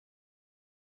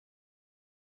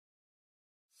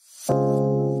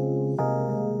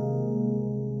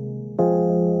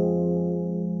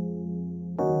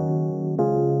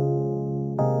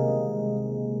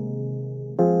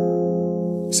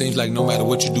Seems like no matter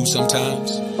what you do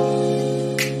sometimes,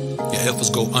 your efforts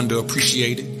go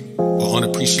underappreciated or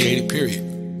unappreciated, period.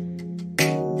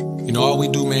 You know, all we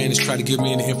do, man, is try to give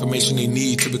men the information they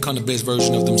need to become the best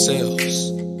version of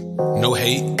themselves. No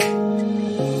hate.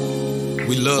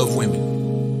 We love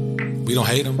women. We don't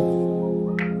hate them.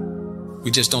 We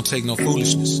just don't take no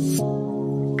foolishness.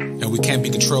 And we can't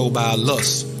be controlled by our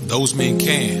lust. Those men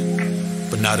can,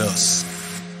 but not us.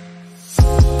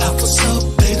 Alphas up,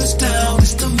 betas down,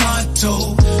 it's the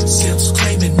motto. Simps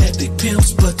claiming that they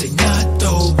pimps, but they not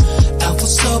though.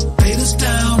 Alphas up, betas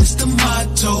down, it's the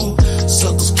motto.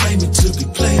 Suckers claiming to be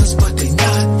players, but they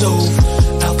not though.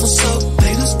 Alphas up,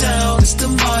 betas down, it's the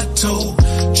motto.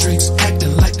 Tricks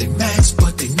acting like they max,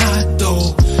 but they not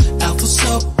though. Alphas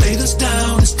up, betas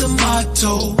down, it's the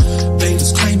motto.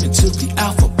 Betas claiming to be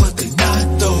alpha, but they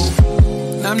not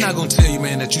though. Now, I'm not gonna tell you,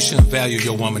 man, that you shouldn't value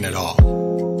your woman at all.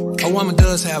 A woman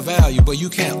does have value, but you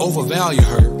can't overvalue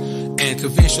her and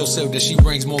convince yourself that she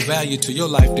brings more value to your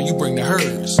life than you bring to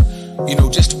hers. You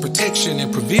know, just the protection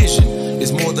and provision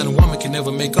is more than a woman can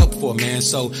ever make up for, man.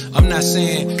 So I'm not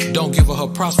saying don't give her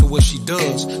props for what she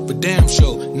does, but damn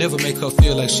sure never make her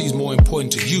feel like she's more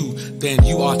important to you than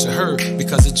you are to her,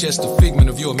 because it's just a figment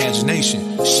of your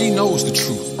imagination. She knows the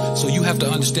truth, so you have to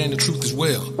understand the truth as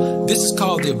well. This is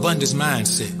called the abundance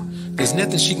mindset. There's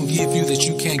nothing she can give you that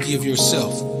you can't give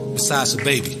yourself, besides a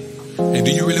baby. And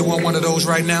do you really want one of those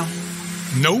right now?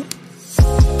 Nope.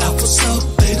 Alphas up,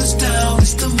 betas down,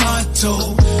 it's the motto.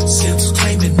 Simps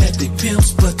claiming that they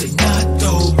pimps, but they not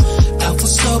though.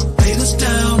 Alphas up, betas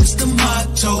down, it's the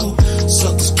motto.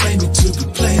 Suckers claiming to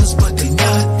be players, but they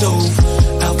not though.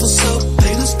 Alphas up,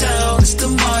 betas down, it's the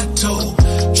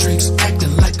motto. Tricks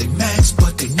acting like they max,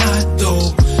 but they not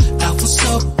though. Alphas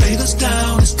up, betas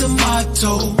down, it's the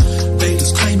motto.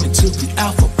 Betas claiming to be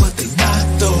alpha, but they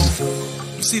not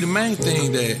though. See, the main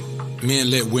thing that men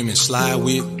let women slide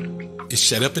with is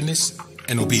shut-upness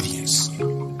and obedience.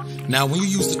 Now, when you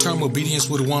use the term obedience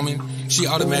with a woman, she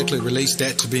automatically relates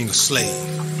that to being a slave.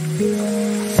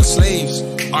 But slaves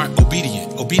aren't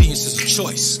obedient. Obedience is a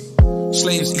choice.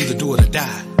 Slaves either do it or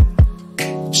die.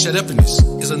 Shut-upness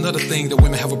is another thing that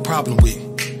women have a problem with.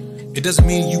 It doesn't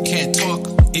mean you can't talk.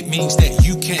 It means that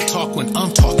you can't talk when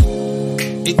I'm talking.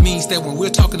 It means that when we're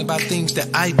talking about things that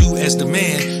I do as the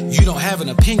man, you don't have an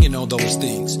opinion on those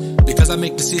things, because I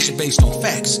make decisions based on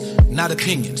facts, not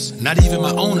opinions, not even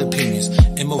my own opinions,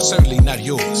 and most certainly not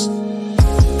yours.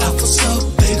 Alphas up,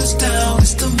 betas down,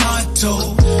 it's the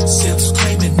motto. Simps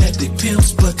claiming that they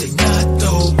pimps, but they not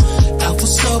though.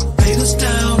 Alphas up, betas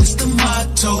down, it's the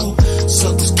motto.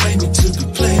 Suckers claiming to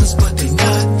be players, but they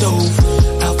not though.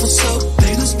 Alphas up,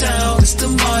 betas down, it's the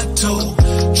motto.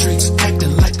 Tricks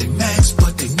acting like they max,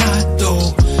 but they not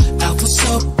though. Alphas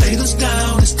up, betas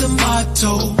down, it's the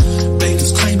motto.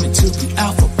 Betas claiming to be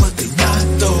alpha, but they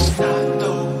not though.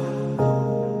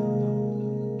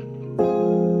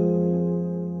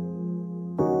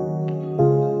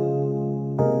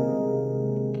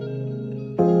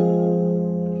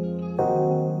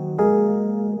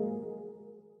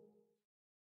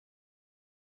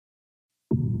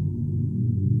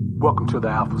 Welcome to the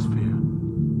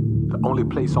Alphasphere, the only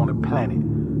place on the planet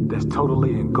that's totally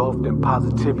engulfed in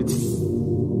positivity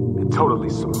and totally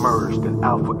submerged in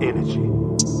alpha energy.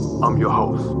 I'm your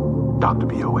host, Dr.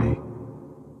 BOA.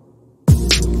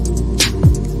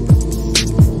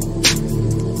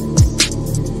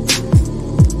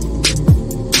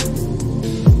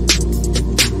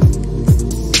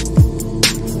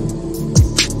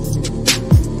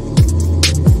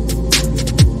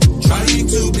 Trying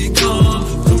to become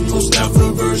the most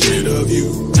alpha version of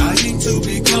you. Dying to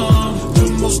become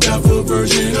the most alpha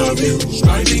version of you.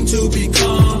 Striving to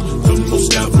become the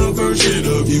most alpha version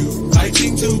of you.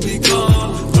 Fighting to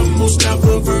become the most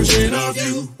alpha version of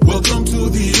you. Welcome to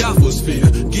the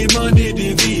Alphasphere. Get money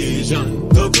division,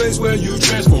 the place where you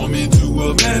transform into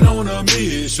a man on a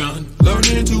mission.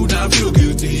 Learning to not feel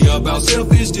guilty about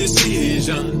selfish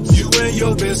decisions. You and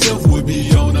your best self would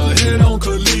be on a head-on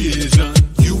collision.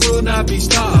 You will not be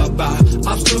stopped by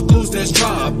obstacles that's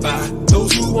dropped by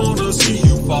those who wanna see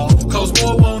you fall, cause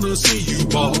more wanna see you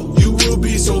fall. You will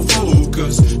be so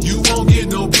focused, you won't get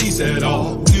no peace at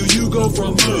all, till you go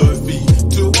from mud feet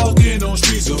to walking on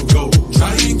streets of gold.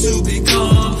 Trying to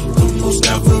become the most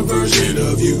alpha version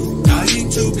of you. Dying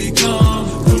to become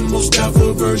the most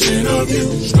alpha version of you.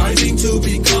 Striving to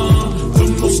become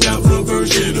the most alpha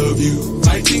version of you.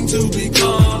 Fighting to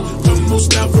become the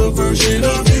most alpha version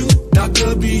of you.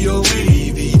 Dr. BOA,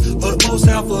 the utmost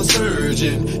alpha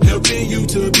surgeon, helping you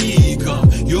to become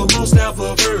your most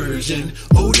alpha version.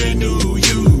 Old and new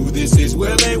you, this is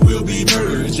where they will be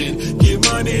merging. Get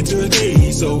money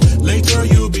today, so later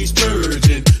you'll be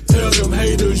splurging. Tell them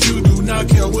haters you do not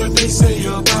care what they say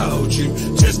about you.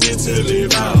 Just meant to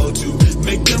live out to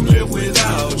make them live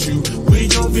without you.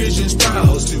 When your vision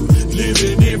sprouts to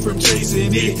living it from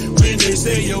chasing it. When they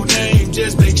say your name,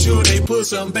 just make sure they put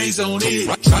some bass on it.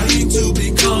 Trying to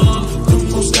become the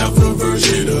most alpha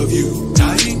version of you.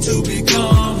 Dying to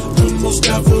become the most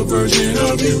alpha version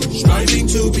of you. Striving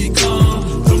to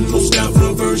become the most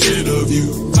alpha version of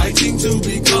you. Fighting to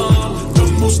become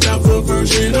the most alpha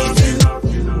version of you.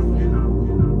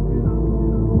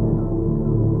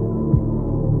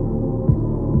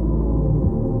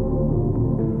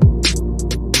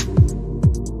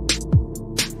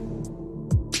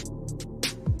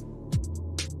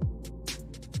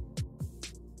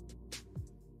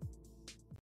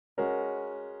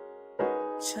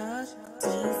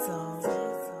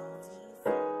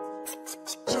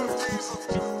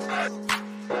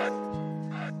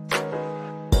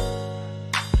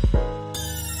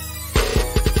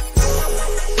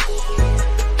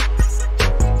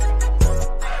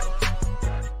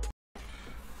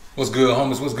 What's good,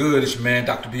 homies? What's good? It's your man,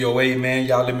 Dr. BOA, man.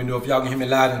 Y'all let me know if y'all can hear me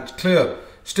loud and clear.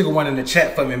 Stick a one in the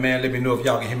chat for me, man. Let me know if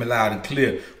y'all can hear me loud and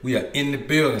clear. We are in the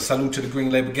building. Salute to the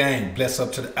Green Label Gang. Bless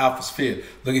up to the Alpha Sphere.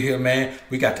 Look at here, man.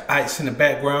 We got the ice in the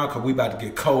background because we about to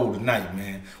get cold tonight,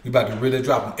 man. We about to really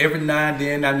drop them. Every now and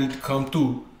then I need to come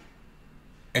through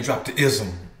and drop the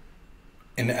ism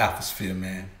in the Alpha Sphere,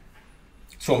 man.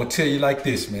 So I'm going to tell you like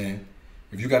this, man.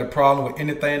 If you got a problem with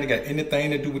anything that got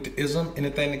anything to do with the ism,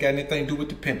 anything that got anything to do with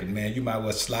the pimping, man, you might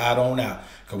well slide on out.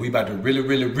 Because we about to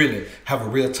really have a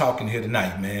real talk in here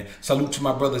tonight, man. Salute to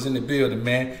my brothers in the building,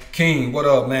 man. King, what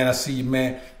up, man? I see you,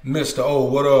 man. Mr. O,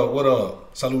 what up, what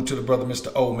up? Salute to the brother,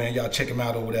 Mr. O, man. Y'all check him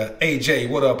out over there. AJ,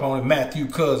 what up, homie? Matthew,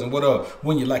 cousin, what up?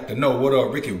 When you like to know, what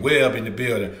up? Ricky Webb in the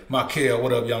building. Markel,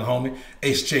 what up, young homie?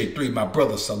 HJ3, my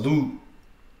brother, salute.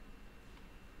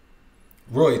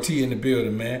 Roy T in the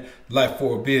building, man. Life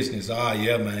for a business. Ah,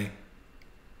 yeah, man.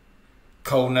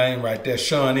 Code name right there.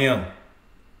 Sean M.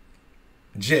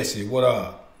 Jesse, what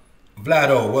up?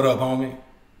 Vlado, what up, homie?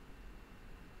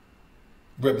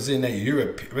 Representing that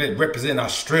Europe, representing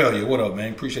Australia. What up,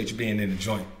 man? Appreciate you being in the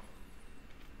joint.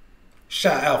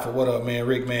 Shy Alpha, what up, man?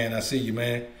 Rick, man, I see you,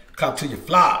 man. Cop to your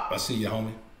flop. I see you,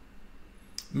 homie.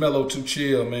 Mellow Too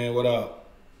Chill, man. What up?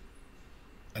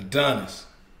 Adonis.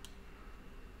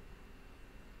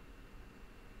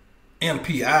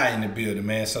 MPI in the building,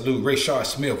 man. Salute. Ray Sharp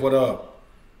Smith, what up?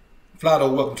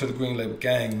 Vlado, welcome to the Green Label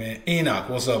Gang, man. Enoch,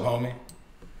 what's up, homie?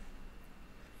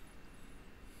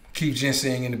 Keith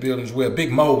Ginseng in the building as well.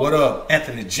 Big Mo, what up?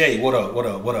 Anthony J, what up, what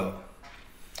up, what up?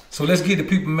 So let's get the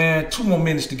people, man. 2 more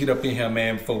minutes to get up in here,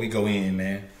 man, before we go in,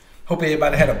 man. Hope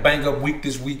everybody had a bang-up week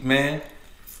this week, man.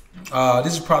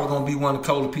 This is probably going to be one of the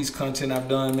colder piece content I've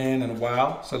done, man, in a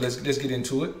while. So let's get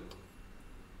into it.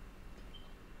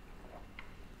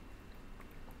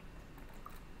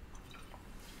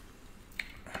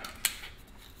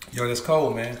 Yo, that's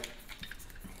cold, man.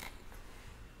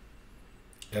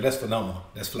 Yeah, that's phenomenal.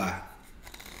 That's fly.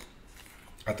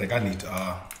 I think I need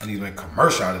to make a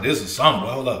commercial out of this or something.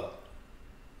 Hold up.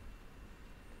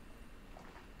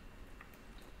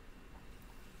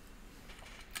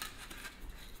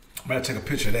 I'm gonna take a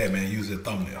picture of that, man, and use it as a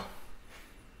thumbnail.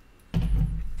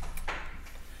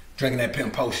 Drinking that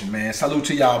pimp potion, man. Salute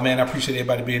to y'all, man. I appreciate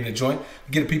everybody being in the joint.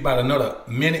 Get the people about another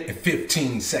minute and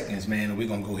 15 seconds, man, and we're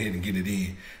going to go ahead and get it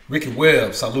in. Ricky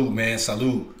Webb, salute, man.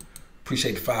 Salute.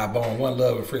 Appreciate the 5 bone. One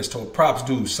love and friends told. Props,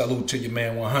 dude. Salute to you,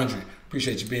 man. 100.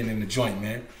 Appreciate you being in the joint,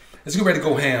 man. Let's get ready to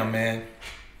go ham, man.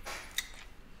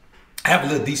 Have a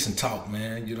little decent talk,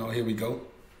 man. You know, here we go.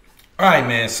 All right,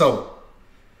 man. So,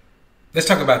 let's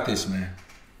talk about this, man.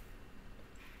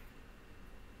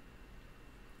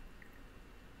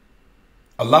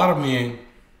 A lot of men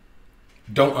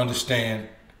don't understand,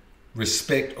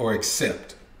 respect, or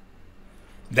accept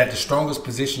that the strongest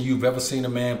position you've ever seen a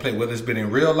man play, whether it's been in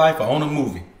real life or on a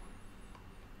movie,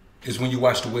 is when you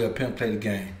watch the way a pimp play the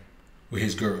game with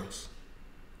his girls.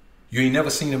 You ain't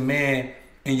never seen a man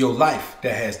in your life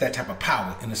that has that type of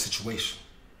power in a situation.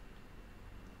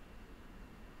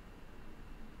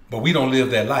 But we don't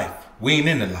live that life. We ain't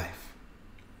in the life.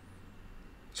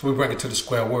 So we bring it to the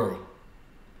square world.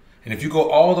 And if you go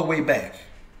all the way back,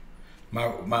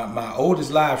 my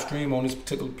oldest live stream on this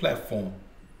particular platform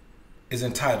is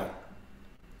entitled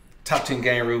Top 10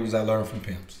 Game Rules I Learned from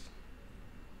Pimps.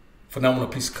 Phenomenal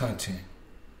piece of content.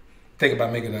 Think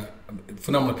about making a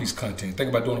phenomenal piece of content.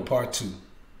 Think about doing a part 2.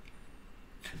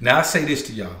 Now I say this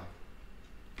to y'all.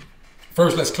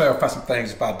 First, let's clarify some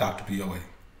things about Dr. BOA.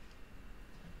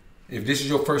 If this is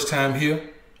your first time here,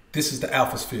 this is the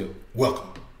Alphasphere. Welcome.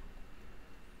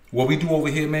 What we do over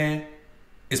here, man,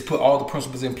 is put all the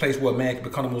principles in place where a man can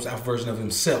become the most alpha version of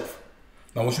himself.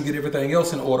 Now, once you get everything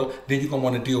else in order, then you're going to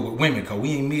want to deal with women, because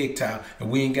we ain't MGTOW,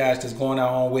 and we ain't guys that's going our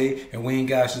own way, and we ain't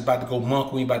guys that's about to go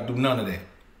monk. We ain't about to do none of that.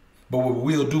 But what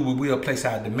we will do, we will place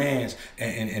our demands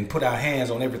and put our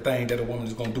hands on everything that a woman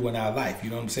is going to do in our life. You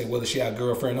know what I'm saying? Whether she our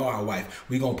girlfriend or our wife,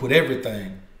 we're going to put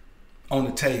everything on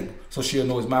the table so she'll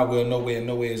know it's my will, no way, and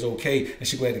no way is okay, and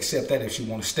she'll go ahead and accept that if she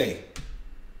want to stay.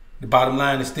 The bottom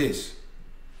line is this.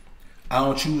 I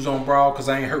don't choose on bra because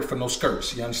I ain't hurt for no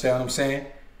skirts. You understand what I'm saying?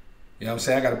 You know what I'm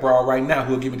saying? I got a bra right now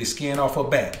who'll give me the skin off her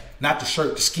back. Not the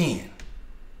shirt, the skin.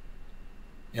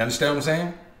 You understand what I'm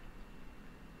saying?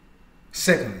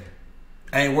 Secondly,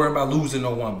 I ain't worried about losing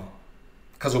no woman.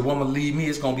 Because a woman leave me,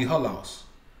 it's going to be her loss.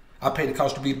 I pay the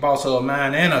cost to be the boss of her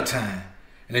mind and her time.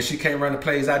 And if she can't run the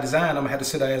plays I design, I'm going to have to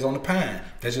sit her ass on the pine.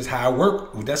 That's just how I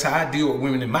work. That's how I deal with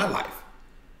women in my life.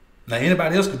 Now,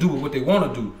 anybody else can do what they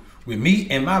want to do. With me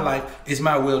in my life, it's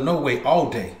my will, no way, all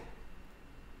day.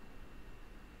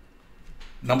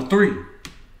 Number 3,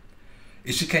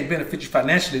 if she can't benefit you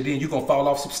financially, then you're going to fall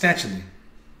off substantially.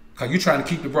 Because you're trying to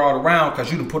keep the broad around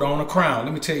because you done put her on a crown.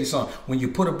 Let me tell you something. When you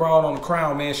put a broad on a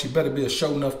crown, man, she better be a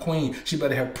show enough queen. She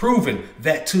better have proven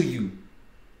that to you.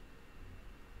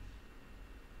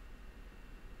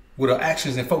 With her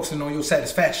actions and focusing on your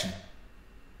satisfaction.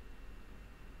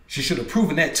 She should have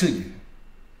proven that to you.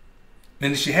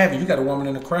 Then if she haven't, you got a woman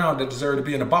in the crown that deserves to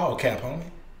be in a ball cap, homie.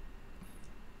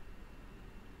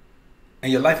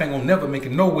 And your life ain't gonna never make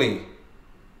it no way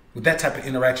with that type of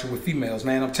interaction with females,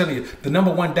 man. I'm telling you, the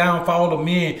number one downfall of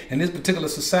men in this particular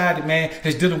society, man,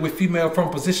 is dealing with female from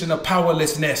a position of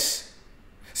powerlessness.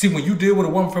 See, when you deal with a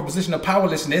woman from a position of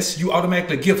powerlessness, you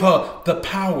automatically give her the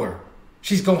power.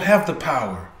 She's gonna have the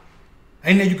power.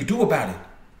 Ain't nothing you can do about it.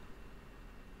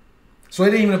 So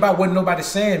it ain't even about what nobody's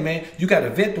saying, man. You got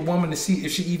to vet the woman to see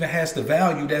if she even has the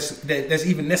value that's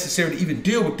even necessary to even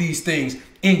deal with these things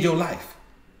in your life.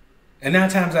 And 9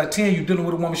 times out of 10, you're dealing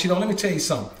with a woman she don't. Let me tell you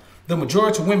something. The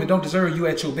majority of women don't deserve you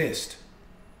at your best.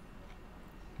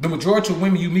 The majority of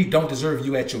women you meet don't deserve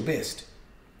you at your best.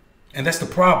 And that's the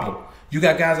problem. You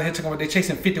got guys out here talking about they're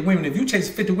chasing 50 women. If you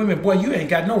chase 50 women, boy, you ain't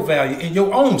got no value in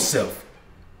your own self.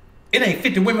 It ain't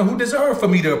 50 women who deserve for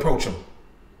me to approach them.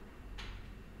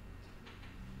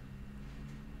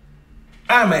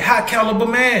 I'm a high caliber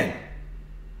man.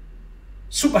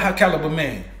 Super high caliber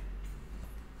man.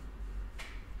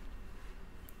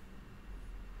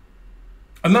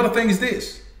 Another thing is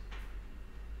this.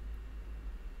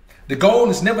 The goal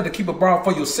is never to keep a broad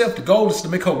for yourself. The goal is to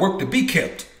make her work to be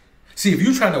kept. See, if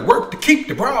you're trying to work to keep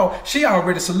the broad, she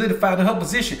already solidified in her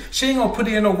position. She ain't gonna put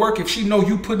in no work if she know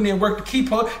you putting in work to keep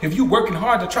her. If you working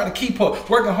hard to try to keep her,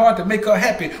 working hard to make her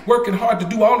happy, working hard to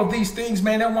do all of these things,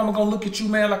 man, that woman gonna look at you,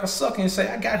 man, like a sucker and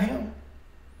say, I got him.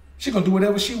 She gonna do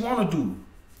whatever she wanna do.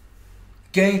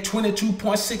 Gain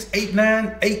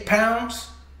 22.689 pounds.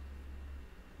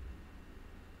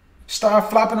 Start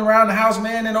flopping around the house,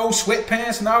 man, in old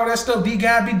sweatpants and all that stuff these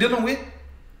guys be dealing with.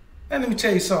 Man, let me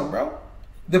tell you something, bro.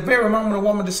 The very moment a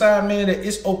woman decides, man, that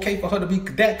it's okay for her to be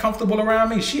that comfortable around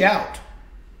me, she out.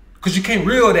 Because you can't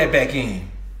reel that back in.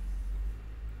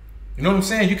 You know what I'm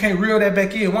saying? You can't reel that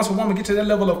back in. Once a woman gets to that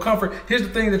level of comfort, here's the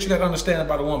thing that you got to understand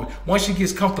about a woman. Once she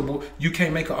gets comfortable, you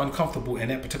can't make her uncomfortable in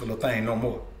that particular thing no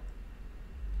more.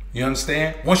 You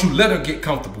understand? Once you let her get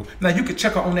comfortable. Now, you can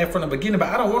check her on that from the beginning, but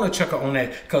I don't want to check her on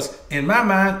that because in my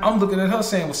mind, I'm looking at her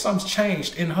saying, well, something's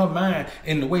changed in her mind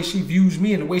in the way she views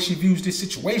me and the way she views this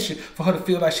situation for her to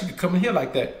feel like she could come in here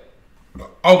like that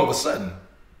all of a sudden.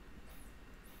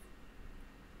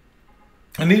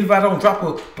 And even if I don't drop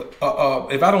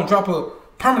her,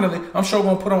 permanently, I'm sure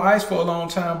gonna put on ice for a long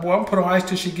time, boy. I'm gonna put on ice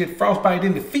till she get frostbite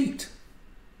in the feet.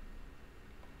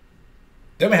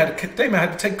 They may have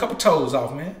to take a couple toes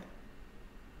off, man.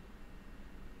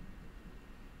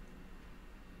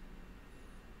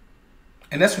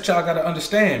 And that's what y'all got to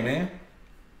understand, man.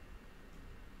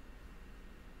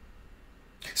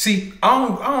 See, I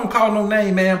don't call no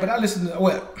name, man, but I listen to,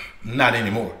 well, not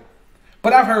anymore.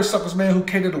 But I've heard suckers, man, who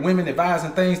cater to women,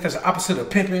 advising things that's the opposite of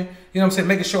pimping. You know what I'm saying?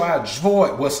 Making sure I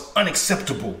avoid what's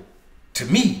unacceptable to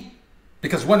me.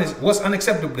 Because what's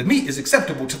unacceptable to me is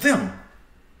acceptable to them.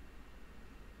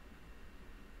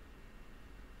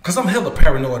 Because I'm hella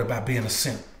paranoid about being a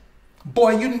simp.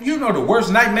 Boy, you know the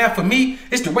worst nightmare for me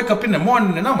is to wake up in the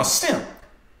morning and I'm a simp.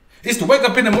 It's to wake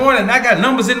up in the morning and I got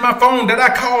numbers in my phone that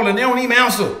I call and they don't even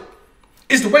answer.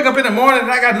 It's to wake up in the morning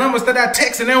and I got numbers that I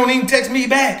text and they don't even text me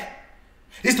back.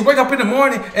 It's to wake up in the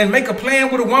morning and make a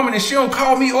plan with a woman and she don't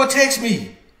call me or text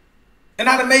me. And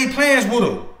I done made plans with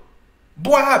her.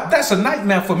 Boy, that's a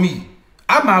nightmare for me.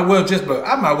 I might well just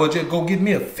go get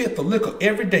me a fifth of liquor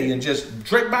every day and just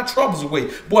drink my troubles away.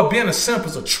 Boy, being a simp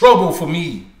is a trouble for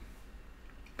me.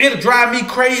 It'll drive me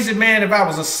crazy, man, if I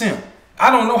was a simp.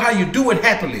 I don't know how you do it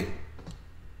happily.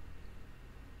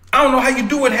 I don't know how you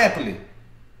do it happily.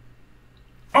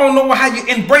 I don't know how you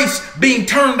embrace being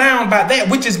turned down by that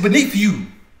which is beneath you.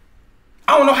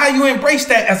 I don't know how you embrace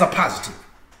that as a positive.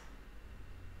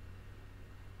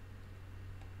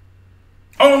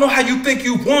 I don't know how you think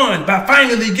you won by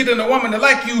finally getting a woman to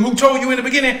like you who told you in the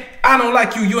beginning, I don't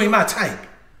like you, you ain't my type.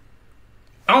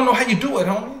 I don't know how you do it,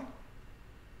 homie.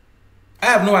 I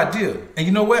have no idea. And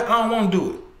you know what? I don't want to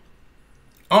do it.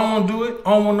 I don't want to do it. I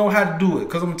don't want to know how to do it.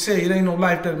 Because I'm going to tell you, it ain't no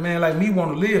life that a man like me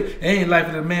want to live. It ain't life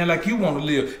that a man like you want to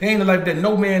live. It ain't a life that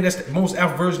no man that's the most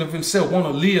alpha version of himself want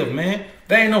to live, man.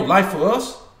 There ain't no life for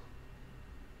us.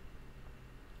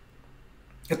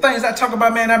 The things I talk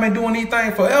about, man, I've been doing these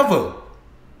things forever.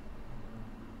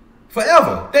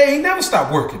 Forever. They ain't never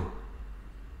stopped working.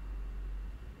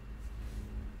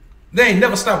 They ain't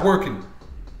never stopped working.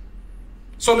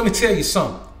 So let me tell you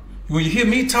something. When you hear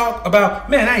me talk about,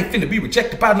 man, I ain't finna be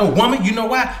rejected by no woman, you know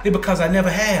why? It's because I never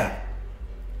have.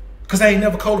 Because I ain't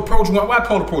never cold approach one. Why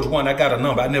cold approach one? I got a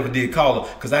number. I never did call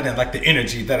her because I didn't like the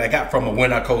energy that I got from her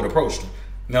when I cold approached her.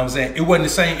 You know what I'm saying? It wasn't the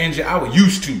same energy I was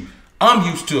used to. I'm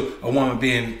used to a woman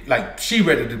being like, she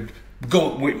ready to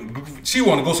go with, she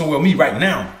want to go somewhere with me right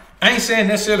now. I ain't saying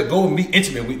necessarily go and be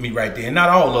intimate with me right there. Not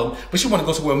all of them, but she want to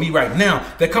go somewhere with me right now.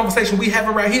 That conversation we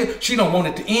having right here, she don't want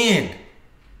it to end.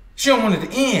 She don't want it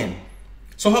to end.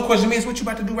 So her question to me is, what you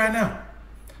about to do right now?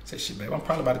 I said, shit, babe, I'm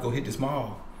probably about to go hit this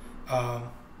mall.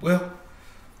 Well,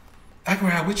 I can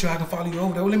ride with you. I can follow you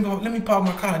over there. Well, let me park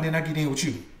my car and then I get in with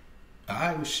you. All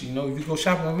right, well, you know, if you go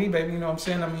shopping with me, baby, you know what I'm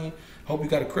saying? I mean, hope you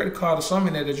got a credit card or something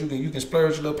in there that you can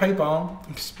splurge a little paper on.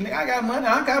 I got money.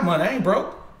 I ain't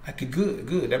broke. I could,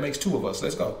 good. That makes two of us.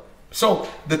 Let's go. So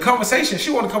the conversation, she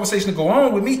wanted the conversation to go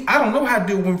on with me. I don't know how to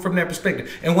deal with women from that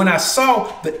perspective. And when I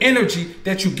saw the energy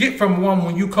that you get from a woman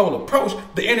when you cold approach,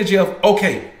 the energy of,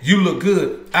 okay, you look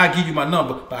good, I'll give you my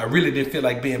number, but I really didn't feel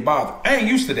like being bothered. I ain't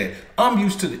used to that. I'm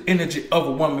used to the energy of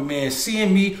a woman, man,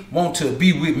 seeing me, want to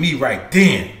be with me right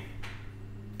then.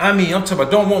 I mean, I'm talking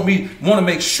about want to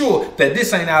make sure that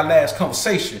this ain't our last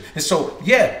conversation. And so,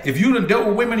 yeah, if you done dealt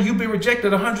with women and you've been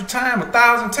rejected 100 times,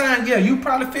 1,000 times, yeah, you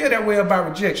probably feel that way about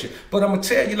rejection. But I'm going to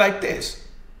tell you like this.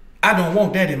 I don't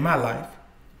want that in my life.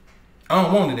 I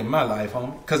don't want it in my life,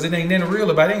 homie, because it ain't nothing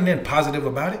real about it. Ain't nothing positive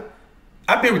about it.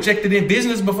 I've been rejected in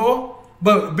business before,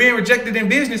 but being rejected in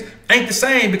business ain't the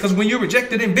same, because when you're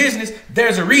rejected in business,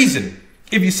 there's a reason.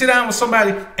 If you sit down with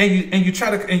somebody and you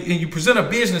try to and you present a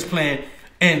business plan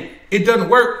and it doesn't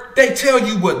work, they tell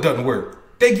you what doesn't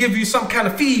work. They give you some kind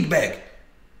of feedback.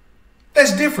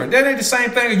 That's different. That ain't the same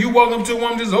thing. You walk up to a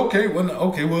woman, just okay. Well,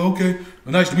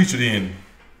 nice to meet you then.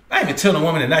 I ain't even telling a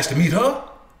woman that nice to meet her.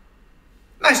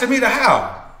 Nice to meet her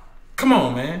how? Come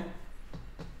on, man.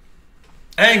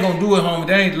 I ain't gonna do it, homie.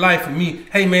 That ain't the life for me.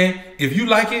 Hey, man, if you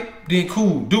like it, then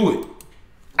cool, do it.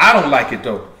 I don't like it,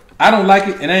 though. I don't like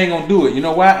it, and I ain't gonna do it. You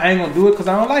know why? I ain't gonna do it because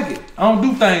I don't like it. I don't do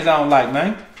things I don't like,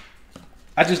 man.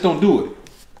 I just don't do it.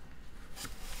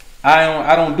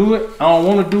 I don't do it. I don't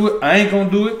want to do it. I ain't gonna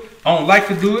do it. I don't like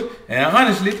to do it. And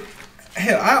honestly,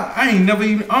 hell, I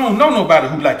don't know nobody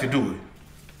who like to do it.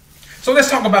 So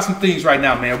let's talk about some things right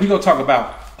now, man. We're gonna talk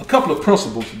about a couple of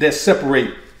principles that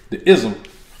separate the ism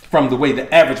from the way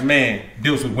the average man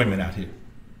deals with women out here.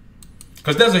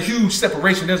 Because there's a huge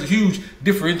separation. There's a huge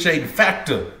differentiating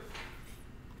factor.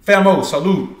 Famo,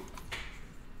 salute.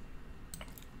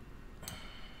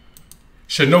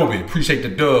 Shinobi, appreciate the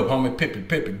dub, homie.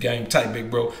 Pippin, game tight, big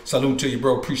bro. Salute to you,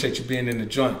 bro. Appreciate you being in the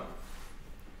joint.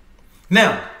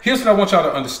 Now, here's what I want y'all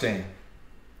to understand.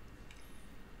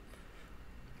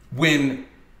 When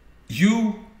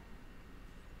you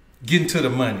get into the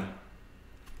money,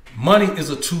 money is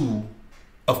a tool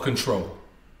of control.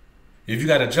 If you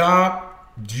got a job,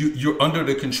 you're under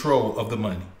the control of the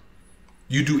money.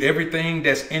 You do everything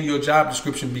that's in your job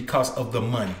description because of the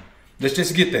money. Let's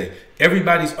just get there.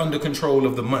 Everybody's under control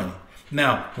of the money.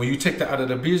 Now, when you take that out of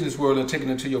the business world and take it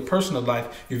into your personal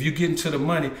life, if you get into the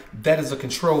money, that is a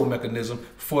control mechanism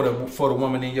for the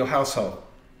woman in your household.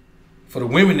 For the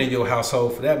women in your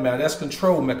household, for that matter, that's a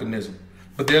control mechanism.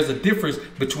 But there's a difference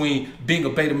between being a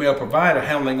beta male provider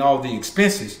handling all the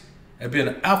expenses and being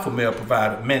an alpha male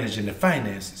provider managing the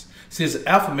finances. See, as an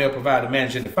alpha male provider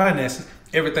managing the finances,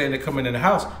 everything that come in the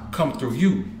house come through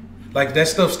you. Like that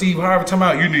stuff Steve Harvey talking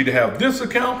about, you need to have this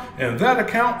account and that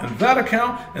account and that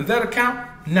account and that account.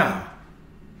 Nah.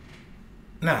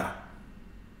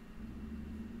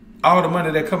 All the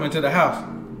money that come into the house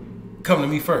come to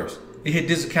me first. It hit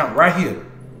this account right here.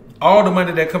 All the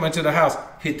money that come into the house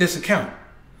hit this account.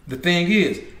 The thing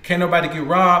is, can't nobody get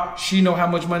robbed. She know how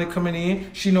much money coming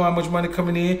in. She know how much money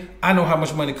coming in. I know how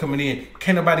much money coming in.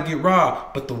 Can't nobody get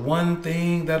robbed. But the one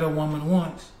thing that a woman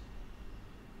wants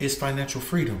is financial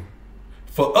freedom.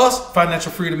 For us,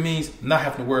 financial freedom means not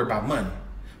having to worry about money.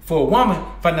 For a woman,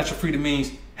 financial freedom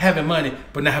means having money,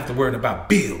 but not have to worry about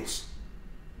bills.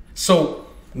 So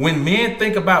when men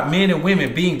think about men and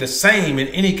women being the same in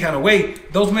any kind of way,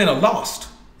 those men are lost.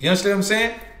 You understand what I'm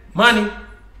saying? Money.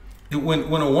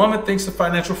 When a woman thinks of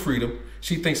financial freedom,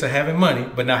 she thinks of having money,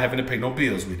 but not having to pay no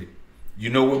bills with it. You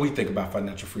know what we think about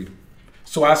financial freedom.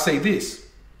 So I say this.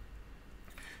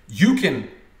 You can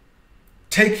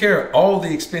take care of all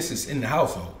the expenses in the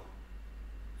household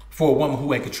for a woman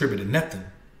who ain't contributed nothing.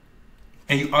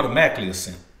 And you automatically a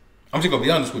simp. I'm just going to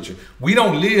be honest with you. We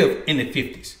don't live in the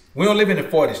 50s. We don't live in the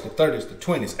 40s, the 30s, the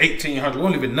 20s, 1800s. We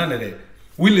don't live in none of that.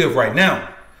 We live right now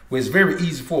where it's very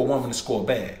easy for a woman to score a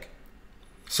bag.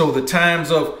 So the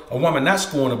times of a woman not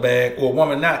scoring a bag or a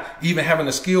woman not even having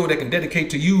a skill that can dedicate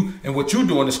to you and what you're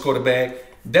doing to score the bag,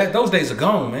 those days are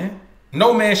gone, man.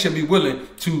 No man should be willing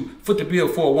to foot the bill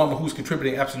for a woman who's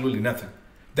contributing absolutely nothing.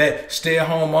 That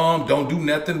stay-at-home mom, don't do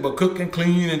nothing but cook and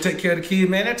clean and take care of the kid,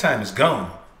 man, that time is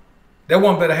gone. That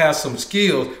woman better have some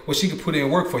skills where she can put in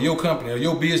work for your company or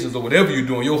your business or whatever you're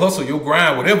doing, your hustle, your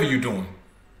grind, whatever you're doing.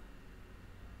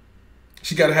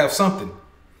 She got to have something.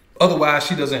 Otherwise,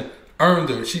 she doesn't earn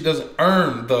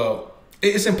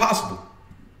it's impossible.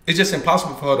 It's just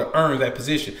impossible for her to earn that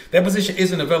position. That position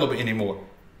isn't available anymore.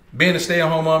 Being a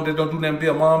stay-at-home mom that don't do nothing, be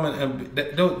a mom, and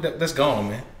that's gone,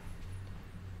 man.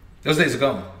 Those days are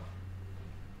gone.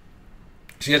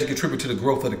 She has to contribute to the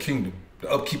growth of the kingdom, the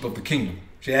upkeep of the kingdom.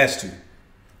 She has to.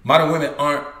 Modern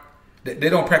women they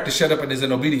don't practice shut-upness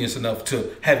and obedience enough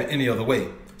to have it any other way.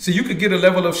 See, you could get a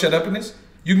level of shut-upness.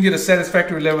 You can get a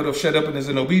satisfactory level of shut-upness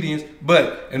and obedience,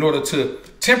 but in order to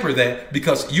temper that,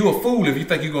 because you a fool if you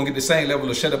think you're going to get the same level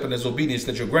of shut-upness and obedience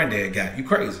that your granddad got. You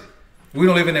crazy. We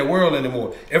don't live in that world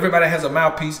anymore. Everybody has a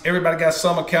mouthpiece. Everybody got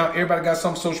some account. Everybody got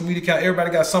some social media account. Everybody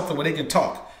got something where they can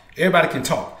talk. Everybody can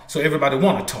talk. So everybody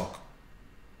want to talk.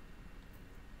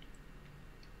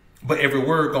 But every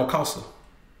word going to cost her.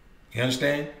 You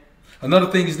understand? Another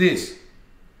thing is this.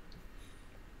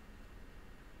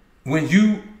 When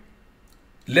you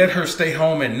let her stay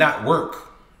home and not work,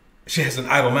 she has an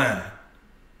idle mind.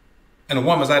 And a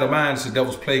woman's idle mind is the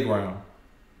devil's playground.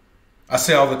 I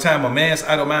say all the time, a man's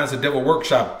idle mind is the devil's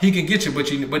workshop. He can get you,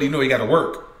 but he know he got to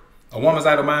work. A woman's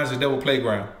idle mind is the devil's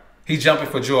playground. He jumping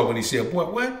for joy when he see a boy.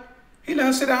 What? He let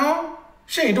her sit at home?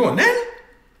 She ain't doing nothing.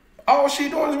 All she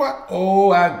doing is what?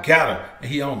 Oh, I got her. And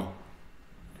he on her.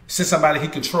 Send somebody he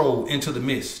control into the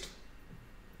midst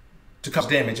to cause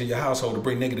damage in your household, to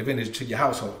bring negative energy to your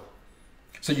household.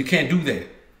 So you can't do that.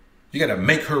 You got to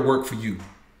make her work for you.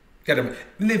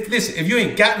 Listen, if you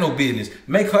ain't got no business,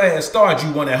 make her ass start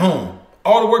you one at home.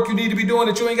 All the work you need to be doing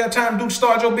that you ain't got time to do to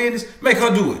start your business, make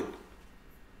her do it.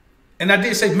 And I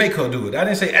did say make her do it. I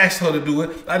didn't say ask her to do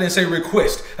it. I didn't say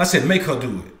request. I said make her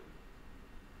do it.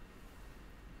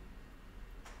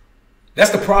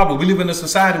 That's the problem. We live in a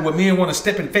society where men want to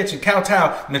step and fetch and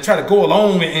kowtow and try to go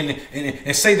along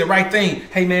and say the right thing.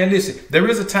 Hey, man, listen, there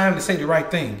is a time to say the right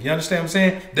thing. You understand what I'm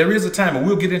saying? There is a time, and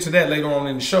we'll get into that later on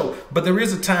in the show, but there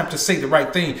is a time to say the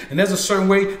right thing. And there's a certain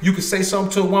way you can say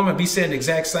something to a woman, be saying the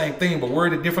exact same thing, but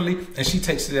word it differently, and she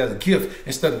takes it as a gift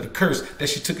instead of the curse that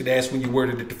she took it as when you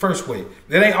worded it the first way.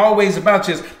 It ain't always about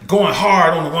just going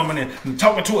hard on a woman and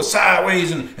talking to her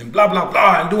sideways and blah, blah,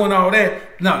 blah, and doing all that.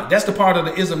 No, that's the part of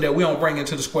the ism that we don't bring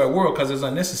into the square world because it's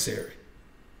unnecessary.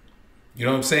 You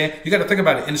know what I'm saying? You got to think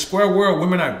about it. In the square world,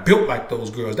 women aren't built like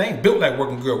those girls. They ain't built like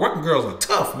working girls. Working girls are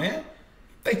tough, man.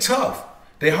 They tough.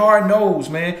 They hard nosed,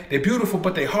 man. They're beautiful,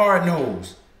 but they hard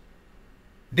nosed.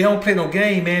 They don't play no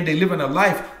game, man. They live in a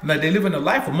life. Now, they live in a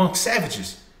life amongst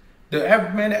savages. The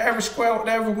average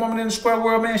woman in the square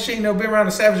world, man, she ain't never been around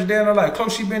a savage day in her life.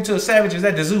 Close she been to a savage is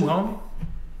at the zoo, homie.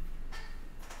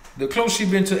 The close she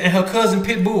been to, and her cousin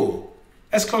Pit Bull.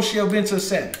 That's close she ever been to a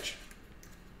savage.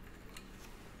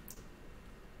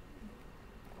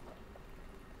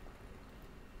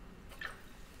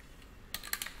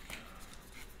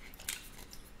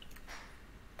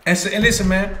 And listen,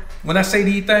 man, when I say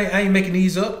these things, I ain't making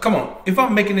these up. Come on. If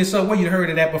I'm making this up, where you heard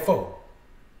of that before?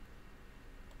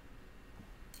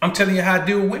 I'm telling you how I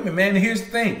deal with women, man. And here's the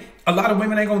thing. A lot of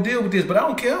women ain't going to deal with this, but I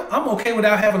don't care. I'm okay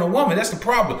without having a woman. That's the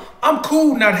problem. I'm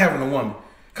cool not having a woman.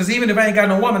 Because even if I ain't got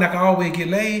no woman, I can always get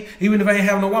laid. Even if I ain't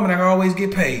having no woman, I can always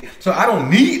get paid. So I don't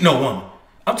need no woman.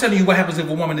 I'm telling you what happens if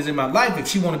a woman is in my life, if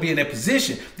she want to be in that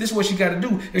position. This is what she got to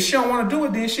do. If she don't want to do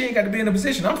it, then she ain't got to be in a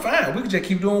position. I'm fine. We can just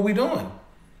keep doing what we doing.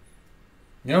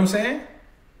 You know what I'm saying?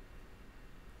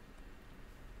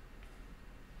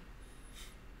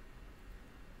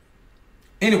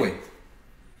 Anyway,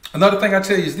 another thing I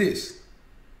tell you is this.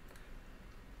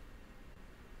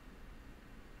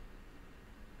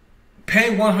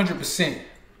 Paying 100%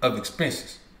 of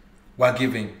expenses while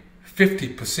giving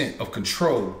 50% of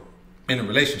control in a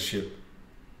relationship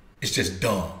is just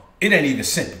dumb. It ain't even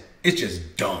simple. It's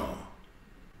just dumb.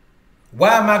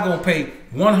 Why am I going to pay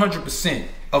 100%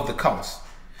 of the cost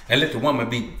and let the woman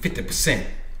be 50%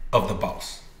 of the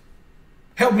boss?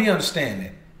 Help me understand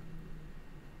that.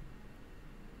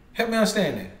 Help me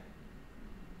understand that.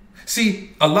 See,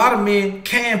 a lot of men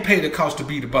can pay the cost to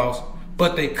be the boss,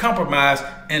 but they compromise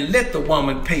and let the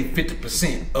woman pay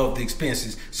 50% of the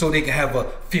expenses so they can have a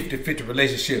 50-50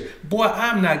 relationship. Boy,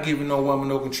 I'm not giving no woman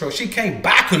no control. She can't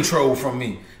buy control from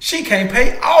me. She can't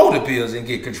pay all the bills and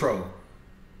get control.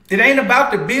 It ain't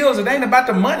about the bills. It ain't about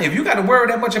the money. If you got to worry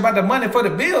that much about the money for the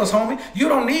bills, homie, you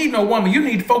don't need no woman. You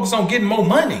need to focus on getting more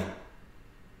money.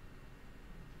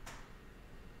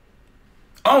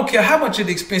 I don't care how much of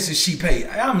the expenses she pay.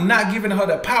 I'm not giving her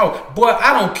the power. Boy,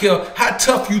 I don't care how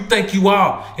tough you think you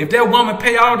are. If that woman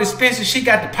pay all the expenses, she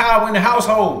got the power in the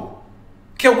household.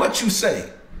 Care what you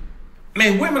say.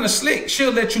 Man, women are slick.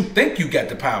 She'll let you think you got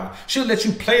the power. She'll let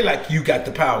you play like you got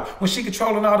the power. When she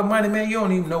controlling all the money, man, you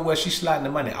don't even know where she's sliding the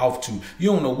money off to.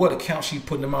 You don't know what account she's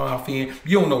putting them off in.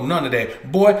 You don't know none of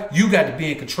that. Boy, you got to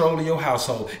be in control of your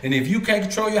household. And if you can't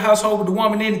control your household with the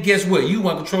woman in it, guess what? You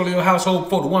want control of your household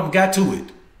before the woman got to it.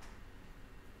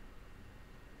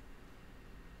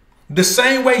 The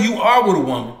same way you are with a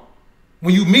woman,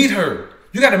 when you meet her,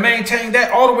 you got to maintain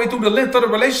that all the way through the length of the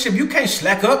relationship. You can't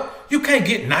slack up. You can't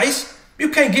get nice. You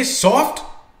can't get soft.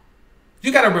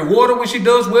 You got to reward her when she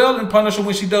does well and punish her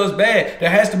when she does bad.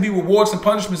 There has to be rewards and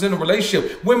punishments in a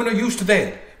relationship. Women are used to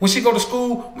that. When she go to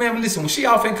school, man, listen, when she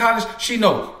off in college, she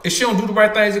know if she don't do the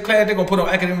right things in class, they're going to put her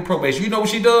on academic probation. You know what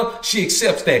she does? She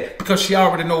accepts that because she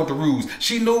already knows the rules.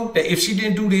 She knew that if she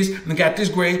didn't do this and got this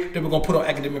grade, they were going to put her on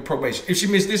academic probation. If she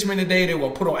missed this many days, they were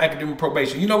going to put her on academic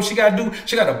probation. You know what she got to do?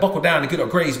 She got to buckle down and get her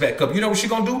grades back up. You know what she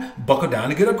going to do? Buckle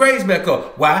down and get her grades back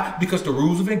up. Why? Because the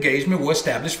rules of engagement were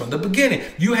established from the beginning.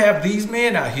 You have these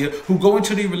men out here who go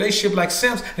into the relationship like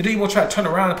simps and then you want to try to turn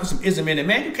around and put some ism in it.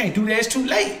 Man, you can't do that. It's too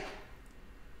late.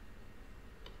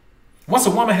 Once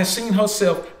a woman has seen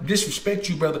herself disrespect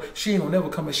you, brother, she ain't gonna never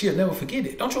come back. She'll never forget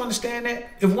it. Don't you understand that?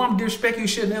 If a woman disrespect you,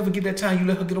 she'll never get that time you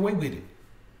let her get away with it.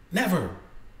 Never.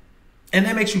 And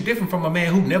that makes you different from a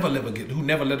man who never let her get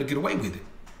away with it.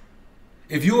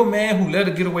 If you're a man who let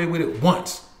her get away with it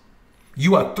once,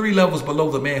 you are 3 levels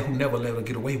below the man who never let her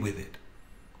get away with it.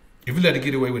 If you let her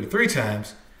get away with it 3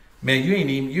 times, man, you ain't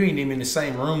even in the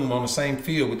same room on the same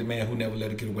field with the man who never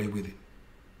let her get away with it.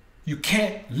 You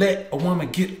can't let a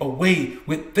woman get away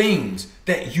with things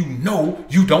that you know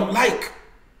you don't like.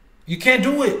 You can't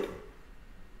do it.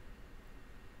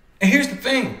 And here's the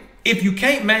thing. If you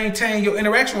can't maintain your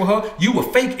interaction with her, you were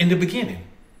fake in the beginning.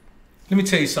 Let me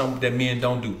tell you something that men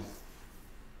don't do.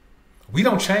 We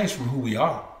don't change from who we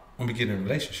are when we get in a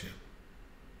relationship.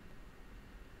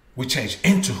 We change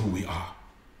into who we are.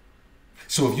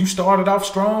 So if you started off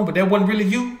strong, but that wasn't really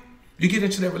you, you get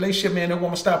into that relationship, man, that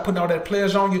woman start putting all that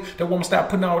players on you. That woman start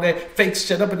putting all that fake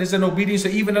shut up and is in obedience, or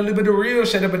even a little bit of real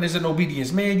shut up and is in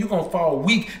obedience. Man, you're going to fall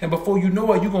weak. And before you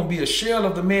know it, you're going to be a shell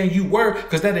of the man you were,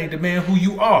 because that ain't the man who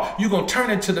you are. You're going to turn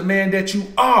into the man that you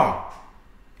are.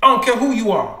 I don't care who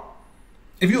you are.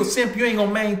 If you're a simp, you ain't going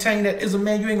to maintain that ism,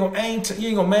 man. You ain't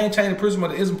going to maintain the prism of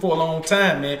the ism for a long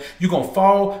time, man. You're going to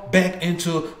fall back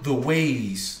into the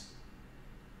ways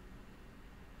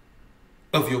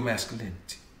of your masculinity.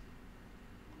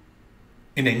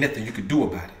 And ain't nothing you can do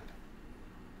about it.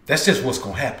 That's just what's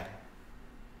going to happen.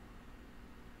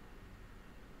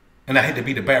 And I hate to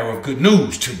be the bearer of good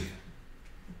news to you,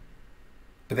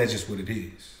 but that's just what it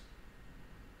is.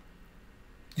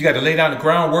 You got to lay down the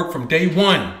groundwork from day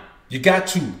one. You got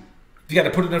to. You got to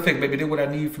put it in effect, baby. This is what I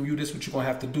need from you. This is what you're going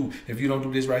to have to do. If you don't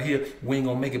do this right here, we ain't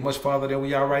going to make it much farther than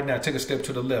we are right now. Take a step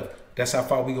to the left. That's how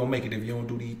far we going to make it if you don't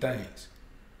do these things.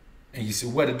 And you say,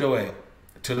 where the door at?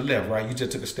 To the left, right? You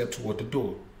just took a step toward the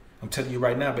door. I'm telling you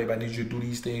right now, baby, I need you to do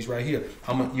these things right here.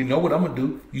 You know what I'm going to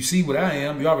do. You see what I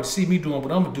am. You already see me doing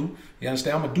what I'm going to do. You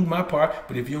understand? I'm going to do my part.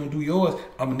 But if you don't do yours,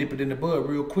 I'm going to nip it in the bud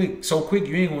real quick. So quick,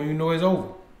 you ain't going to even know it's over.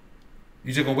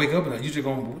 You just going to wake up and you just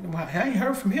going to, I ain't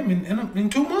heard from him in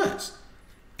 2 months.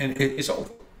 And it's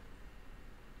over.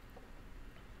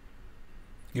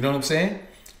 You know what I'm saying?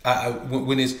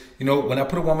 When it's, you know, when I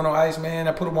put a woman on ice, man,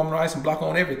 I put a woman on ice and block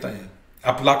on everything.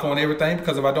 I block on everything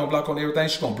because if I don't block on everything,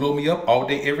 she's gonna blow me up all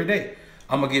day, every day.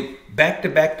 I'm gonna get back to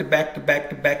back to back to back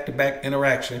to back to back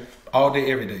interaction all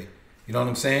day, every day. You know what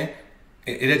I'm saying?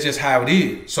 That's just how it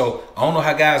is. So I don't know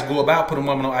how guys go about putting a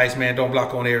woman on ice, man. Don't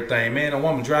block on everything, man. A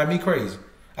woman drive me crazy.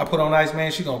 I put on ice,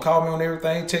 man. She gonna call me on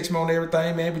everything, text me on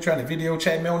everything, man. Be trying to video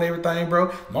chat me on everything,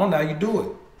 bro. No, now you do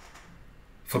it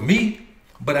for me.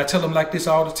 But I tell them like this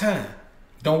all the time.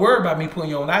 Don't worry about me putting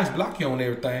you on ice, block you on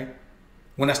everything.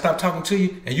 When I stop talking to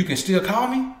you and you can still call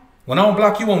me, when I don't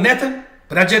block you on nothing,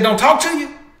 but I just don't talk to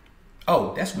you,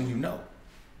 oh, that's when you know.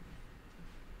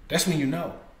 That's when you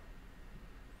know.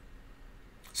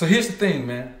 So here's the thing,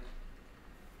 man.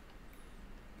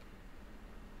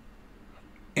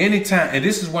 Anytime, and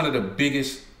this is one of the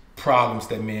biggest problems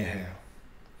that men have,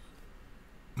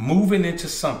 moving into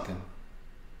something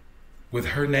with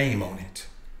her name on it.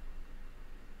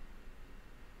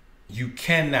 You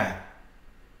cannot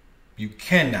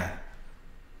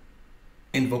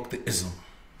invoke the ism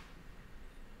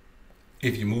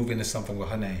if you move into something with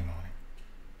her name on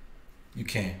it. You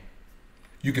can't.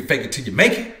 You can fake it till you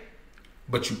make it,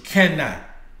 but you cannot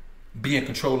be in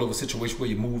control of a situation where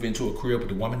you move into a crib with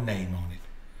the woman's name on it.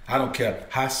 I don't care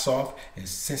how soft and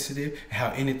sensitive and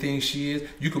how anything she is.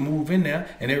 You can move in there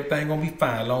and everything gonna be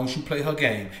fine as long as you play her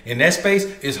game. In that space,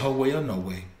 it's her way or no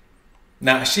way.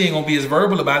 Now, she ain't gonna be as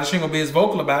verbal about it. She ain't gonna be as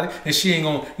vocal about it. And she ain't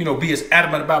gonna, you know, be as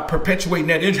adamant about perpetuating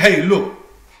that. Hey, look,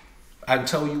 I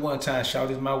told you one time, shout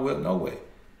is my will, no way.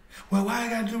 Well, why I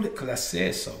gotta do that? Because I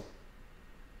said so.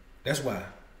 That's why.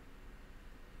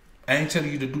 I ain't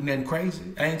telling you to do nothing crazy.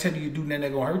 I ain't telling you to do nothing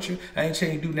that's gonna hurt you. I ain't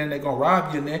telling you to do nothing that's gonna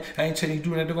rob you in there. I ain't telling you to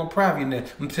do nothing that's gonna prive you in there.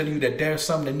 I'm telling you that there's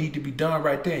something that need to be done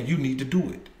right there and you need to do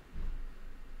it.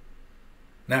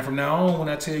 Now, from now on, when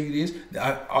I tell you this,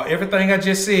 everything I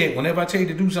just said, whenever I tell you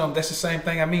to do something, that's the same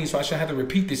thing I mean. So I shouldn't have to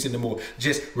repeat this anymore.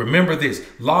 Just remember this.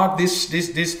 Log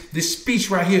this speech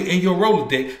right here in your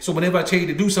Rolodex. So whenever I tell you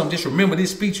to do something, just remember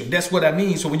this speech. And that's what I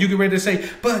mean. So when you get ready to say,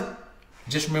 but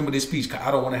just remember this speech, because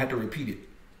I don't want to have to repeat it.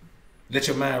 Let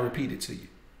your mind repeat it to you.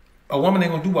 A woman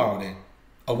ain't going to do all that.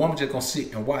 A woman just going to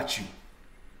sit and watch you.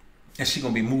 And she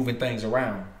going to be moving things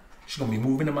around. She's going to be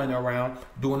moving the money around,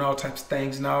 doing all types of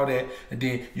things and all that. And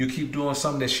then you keep doing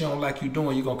something that she don't like you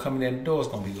doing, you're going to come in there and the door's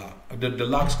going to be locked. The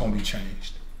lock's going to be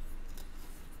changed.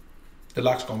 The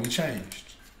lock's going to be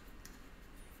changed.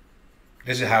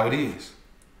 That's just how it is.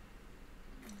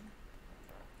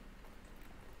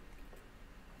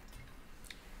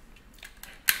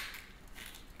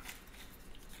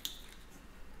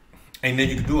 Ain't nothing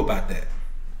you can do about that.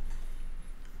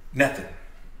 Nothing.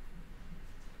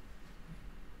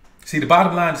 See, the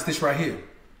bottom line is this right here.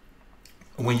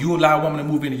 When you allow a woman to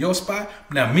move into your spot,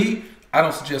 now me, I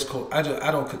don't suggest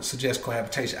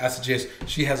cohabitation. I suggest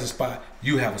she has a spot,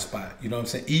 you have a spot. You know what I'm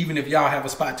saying? Even if y'all have a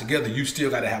spot together, you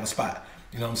still gotta have a spot.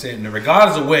 You know what I'm saying? And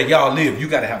regardless of where y'all live, you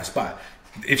gotta have a spot.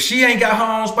 If she ain't got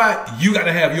her own spot, you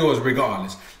gotta have yours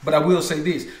regardless. But I will say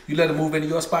this: you let her move into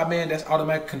your spot, man, that's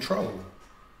automatic control.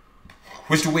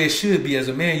 Which the way it should be. As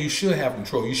a man, you should have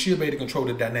control. You should be able to control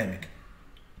the dynamic.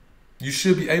 You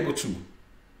should be able to.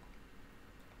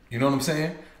 You know what I'm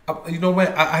saying? You know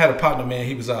what? I had a partner, man.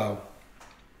 He was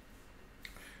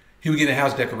getting a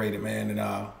house decorated, man, and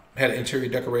had an interior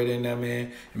decorator in there,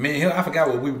 man. And man, I forgot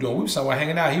what we were doing. We were somewhere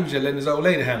hanging out. He was just letting his old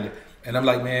lady handle it. And I'm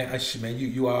like, man,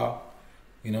 you are,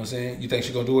 you know what I'm saying? You think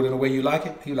she's gonna do it in the way you like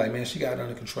it? He was like, man, she got it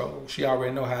under control. She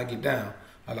already know how I get down.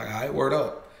 I was like, all right, word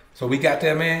up. So we got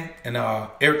there, man, and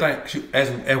everything,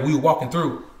 as we were walking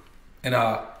through, and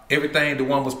everything the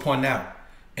one was pointing out,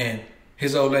 and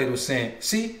his old lady was saying,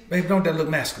 see, baby, don't that look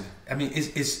masculine? I mean,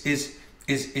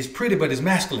 it's pretty, but it's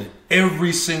masculine.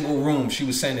 Every single room, she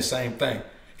was saying the same thing.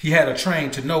 He had her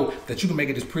trained to know that you can make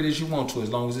it as pretty as you want to as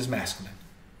long as it's masculine.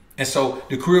 And so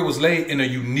the crib was laid in a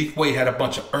unique way, had a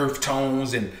bunch of earth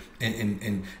tones and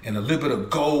a little bit of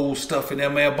gold stuff in there,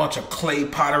 man, a bunch of clay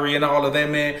pottery and all of that,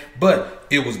 man. But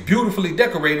it was beautifully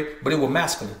decorated, but it was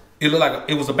masculine. It looked like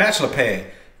it was a bachelor pad.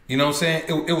 You know what I'm saying?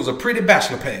 It was a pretty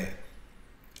bachelor pad.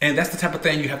 And that's the type of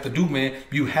thing you have to do, man.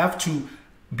 You have to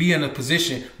be in a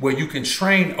position where you can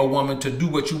train a woman to do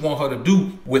what you want her to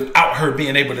do without her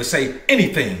being able to say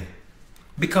anything.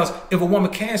 Because if a woman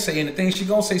can't say anything, she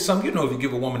gonna say something. You know, if you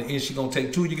give a woman an inch, she gonna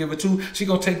take two. You give her two, she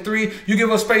gonna take three. You give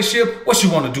her a spaceship, what she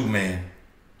wanna do, man?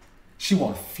 She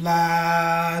wanna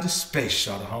fly to space,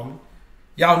 shuttle, homie.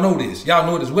 Y'all know this. Y'all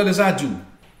know it as well as I do.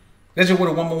 That's just what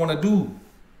a woman wanna do.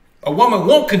 A woman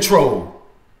won't control.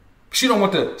 She don't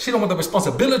want the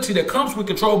responsibility that comes with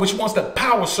control, but she wants the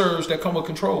power surge that comes with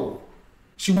control.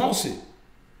 She wants it.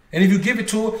 And if you give it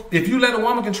to her, if you let a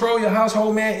woman control your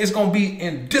household, man, it's gonna be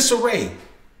in disarray.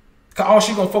 Cause all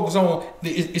she gonna focus on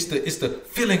is the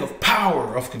feeling of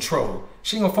power of control.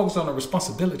 She ain't gonna focus on the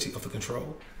responsibility of the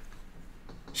control.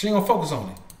 She ain't gonna focus on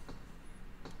it.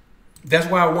 That's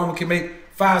why a woman can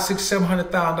make $500,000,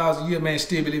 $600,000, $700,000 a year, man,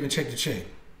 still be living check to check.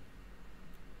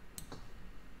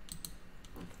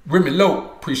 Remy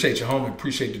Lowe, appreciate you, homie.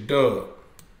 Appreciate the dub.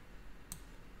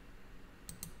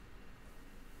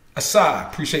 Aside,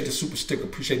 appreciate the super sticker.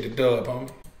 Appreciate the dub,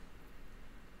 homie.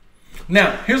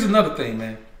 Now, here's another thing,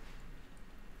 man.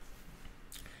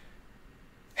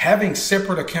 Having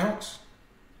separate accounts,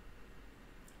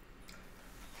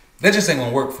 that just ain't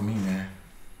gonna work for me, man.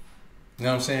 You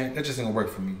know what I'm saying? That just ain't gonna work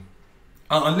for me.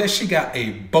 Unless she got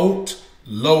a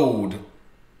boatload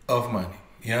of money.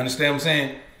 You understand what I'm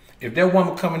saying? If that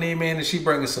woman coming in, man, and she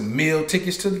bringing some meal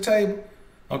tickets to the table,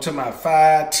 I'm talking about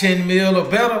 5, 10 mil or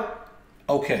better.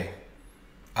 Okay.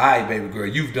 All right, baby girl,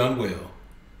 you've done well.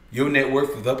 Your net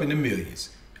worth is up in the millions.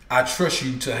 I trust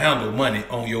you to handle money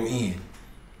on your end.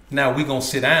 Now we're going to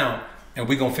sit down and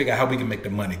we're going to figure out how we can make the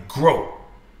money grow.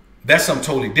 That's something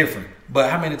totally different. But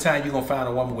how many times you going to find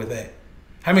a woman with that?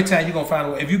 How many times you going to find a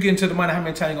woman? If you get into the money, how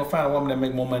many times you going to find a woman that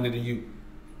make more money than you?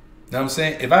 You know what I'm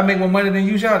saying? If I make more money than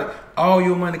you, y'all, all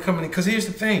your money coming in. Because here's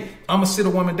the thing. I'm going to sit a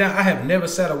woman down. I have never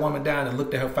sat a woman down and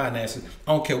looked at her finances.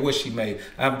 I don't care what she made.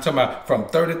 I'm talking about from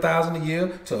 $30,000 a year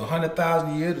to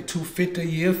 $100,000 a year to $250 a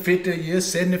year, $50 a year,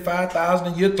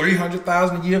 $75,000 a year,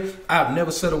 $300,000 a year. I've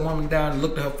never sat a woman down and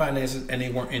looked at her finances and they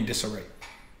weren't in disarray.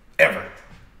 Ever.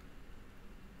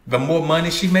 The more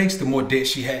money she makes, the more debt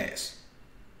she has.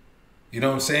 You know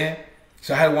what I'm saying?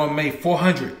 So I had a woman made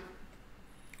 $400.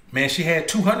 Man, she had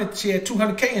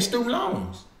 $200K in student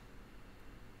loans.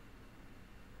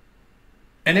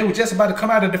 And they were just about to come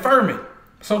out of deferment.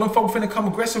 So them folks finna come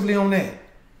aggressively on that.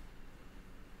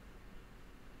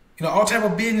 You know, all type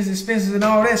of business expenses and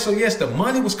all that. So yes, the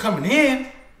money was coming in,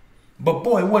 but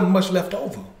boy, it wasn't much left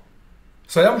over.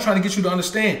 So I'm trying to get you to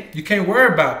understand, you can't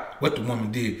worry about what the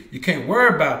woman did. You can't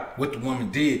worry about what the woman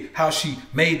did, how she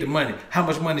made the money, how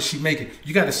much money she making.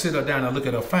 You got to sit her down and look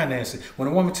at her finances. When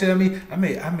a woman tell me, I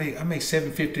make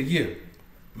 $750 a year.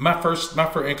 My first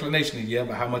inclination is, yeah,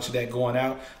 but how much of that going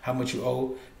out, how much you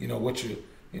owe, you know, what you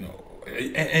know.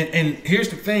 And here's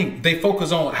the thing, they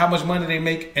focus on how much money they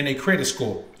make and their credit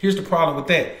score. Here's the problem with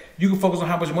that. You can focus on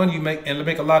how much money you make and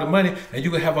make a lot of money, and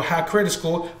you can have a high credit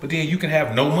score, but then you can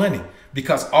have no money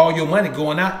because all your money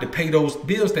going out to pay those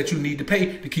bills that you need to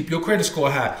pay to keep your credit score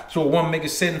high. So a woman making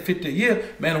 $750 a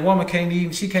year, man, a woman can't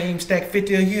even stack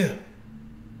 50 a year.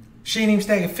 She ain't even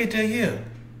stacking 50 a year.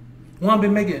 One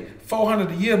been making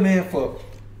 $400 a year, man, for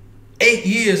 8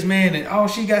 years, man, and all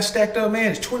she got stacked up,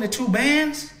 man, is 22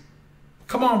 bands.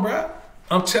 Come on, bro.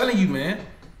 I'm telling you, man.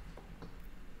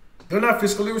 They're not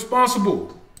fiscally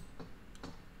responsible.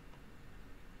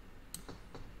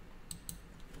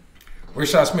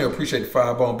 Rashad Smith, appreciate the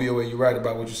fireball. BOA, you're right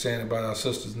about what you're saying about our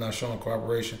sisters not showing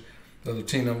cooperation. The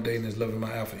Latino I'm dating is loving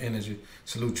my alpha energy.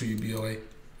 Salute to you, BOA.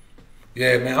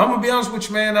 Yeah, man. I'm going to be honest with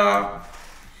you, man.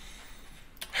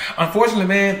 Unfortunately,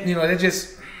 man, you know,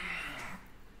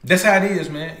 that's how it is,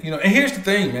 man. You know, and here's the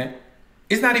thing, man.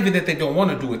 It's not even that they don't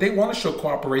want to do it. They want to show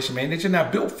cooperation, man. They're just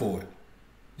not built for it.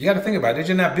 You got to think about it. They're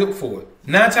just not built for it.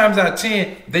 9 times out of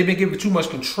 10, they've been given too much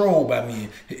control by men.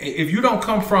 If you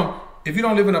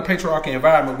don't live in a patriarchal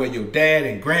environment where your dad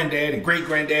and granddad and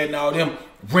great-granddad and all them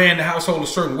ran the household a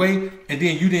certain way, and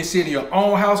then you didn't sit in your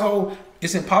own household,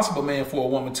 it's impossible, man, for a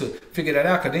woman to figure that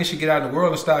out, because then she get out in the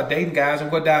world and start dating guys,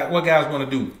 and what guys want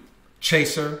to do?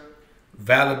 Chaser,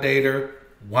 validator,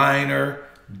 whiner,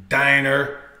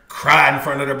 diner, cry in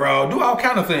front of the broad, do all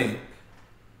kind of things.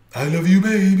 I love you,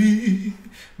 baby,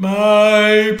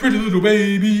 my pretty little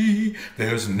baby.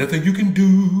 There's nothing you can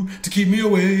do to keep me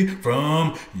away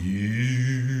from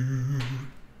you.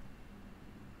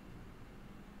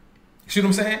 See what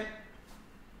I'm saying?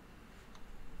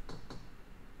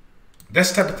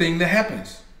 That's the type of thing that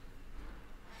happens.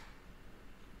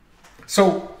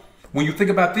 So when you think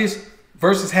about this,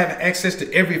 versus having access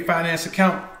to every finance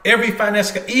account,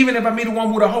 even if I meet a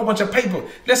woman with a whole bunch of paper,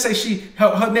 let's say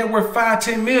her net worth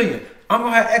 5-10 million, I'm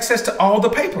gonna have access to all the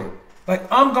paper. Like,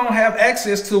 I'm gonna have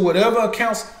access to whatever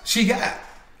accounts she got.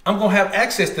 I'm gonna have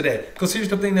access to that. Because here's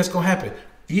the thing that's gonna happen.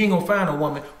 You ain't gonna find a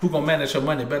woman who gonna manage her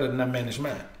money better than I manage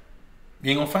mine.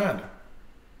 You ain't gonna find her.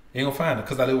 You ain't gonna find her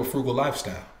because I live a frugal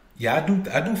lifestyle. Yeah, I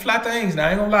do fly things. Now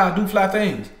I ain't gonna lie, I do fly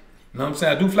things. You know what I'm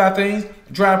saying? I do fly things,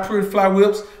 drive pretty fly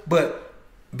whips, but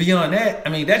beyond that, I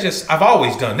mean, I've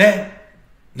always done that.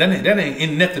 That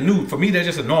ain't nothing new. For me, that's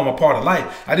just a normal part of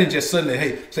life. I didn't just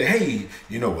suddenly say, hey,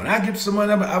 you know, when I get some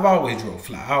money, I've always drove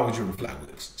fly. I always drove fly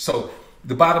wheels. So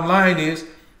the bottom line is,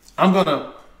 I'm going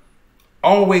to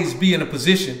always be in a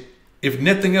position, if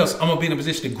nothing else, I'm going to be in a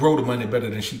position to grow the money better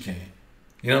than she can.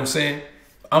 You know what I'm saying?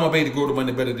 I'm going to be able to grow the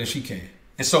money better than she can.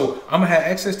 And so I'm going to have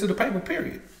access to the paper,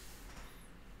 period.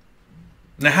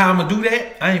 Now, how I'm going to do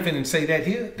that, I ain't finna say that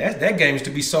here. That game is to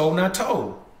be sold, not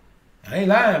told. I ain't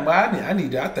lying, but I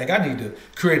think I need to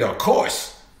create a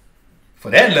course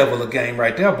for that level of game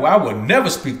right there. Boy, I would never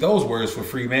speak those words for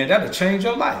free, man. That'll change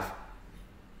your life.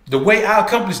 The way I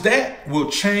accomplish that will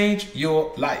change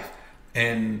your life.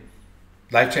 And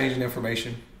life-changing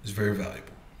information is very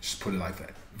valuable. Just put it like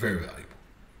that. Very valuable.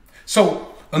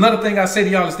 So another thing I say to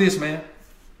y'all is this, man.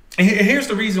 And here's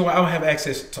the reason why I don't have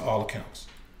access to all accounts.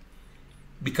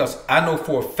 Because I know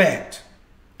for a fact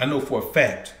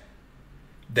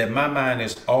that my mind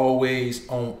is always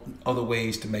on other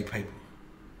ways to make paper.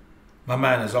 My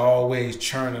mind is always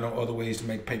churning on other ways to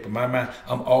make paper.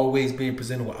 I'm always being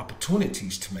presented with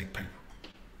opportunities to make paper.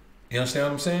 You understand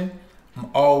what I'm saying? I'm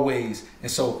always.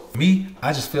 And so me,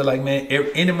 I just feel like, man,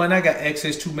 any money I got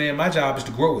access to, man, my job is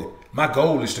to grow it. My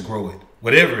goal is to grow it,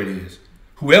 whatever it is.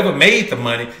 Whoever made the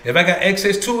money, if I got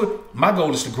access to it, my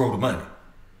goal is to grow the money.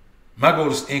 My goal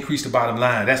is to increase the bottom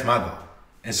line. That's my goal.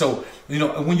 And so, you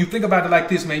know, when you think about it like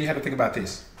this, man, you have to think about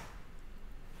this.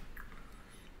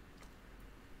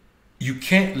 You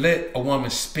can't let a woman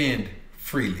spend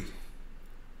freely.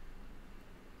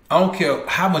 I don't care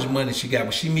how much money she got.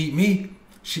 When she meet me,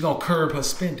 she gonna curb her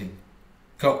spending.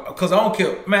 Cause I don't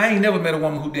care, man, I ain't never met a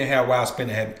woman who didn't have wild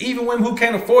spending habits. Even women who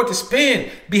can't afford to spend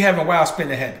be having wild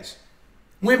spending habits.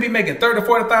 Women be making 30,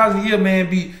 40,000 a year, man,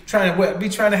 be trying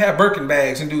to have Birkin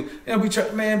bags and do, you know, be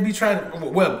trying to,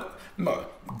 well,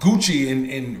 Gucci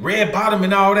and red bottom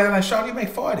and all that. Like, Shawty, you make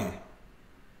 40.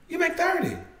 You make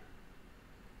 30.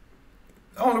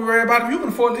 On the red bottom, you can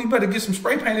afford it. You better get some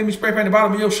spray paint. Let me spray paint the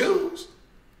bottom of your shoes.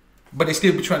 But they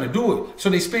still be trying to do it. So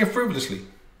they spend frivolously.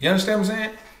 You understand what I'm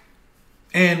saying?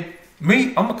 And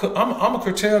me, I'm gonna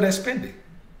curtail that spending.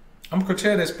 I'm gonna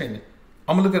curtail that spending.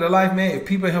 I'm gonna look at her life, man. If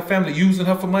people in her family using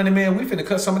her for money, man, we finna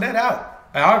cut some of that out.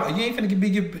 You ain't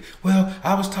finna well,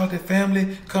 I was taught that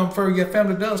family come first. Yeah,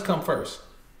 family does come first.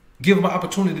 Give them an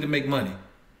opportunity to make money.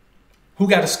 Who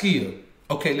got a skill?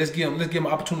 Okay, let's give them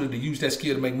an opportunity to use that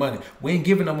skill to make money. We ain't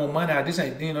giving them more money out. This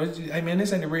ain't, you know, hey man,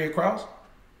 this ain't the Red Cross.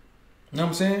 You know what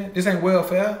I'm saying? This ain't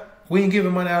welfare. We ain't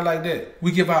giving money out like that.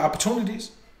 We give out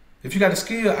opportunities. If you got a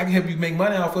skill, I can help you make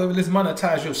money off of it. Let's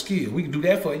monetize your skill. We can do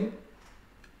that for you.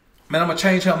 Man, I'm going to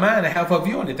change her mind and have her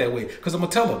view on it that way. Because I'm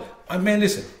going to tell her, man,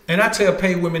 listen. And I tell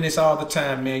paid women this all the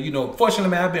time, man. You know, fortunately,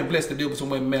 man, I've been blessed to deal with some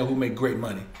women, man, who make great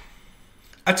money.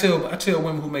 I tell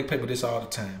women who make paper this all the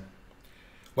time.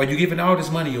 While you're giving all this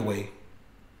money away,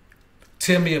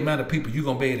 tell me the amount of people you're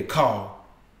going to be able to call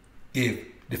if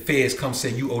the feds come say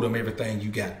you owe them everything you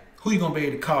got. Who you going to be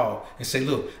able to call and say,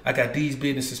 look, I got these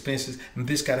business expenses and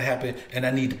this got to happen and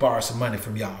I need to borrow some money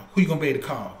from y'all. Who you going to be able to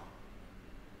call?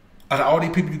 Out of all these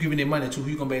people you giving their money to, who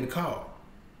you going to be able to call?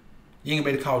 You ain't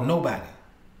going to be able to call nobody.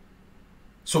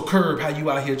 So curb how you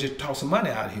out here just tossing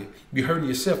money out here. You're hurting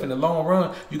yourself. In the long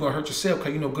run, you're going to hurt yourself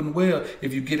because you know good and well,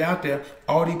 if you get out there,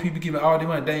 all these people giving all their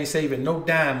money, they ain't saving no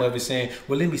dime of it saying,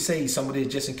 well, let me save some of this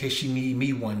just in case she need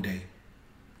me one day.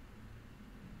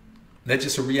 That's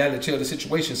just a reality of the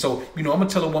situation. So, you know, I'm going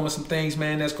to tell a woman some things,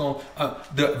 man, that's going to,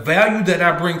 the value that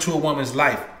I bring to a woman's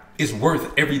life is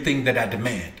worth everything that I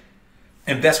demand.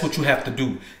 And that's what you have to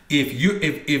do.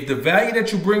 If the value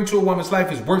that you bring to a woman's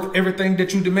life is worth everything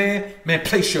that you demand, man,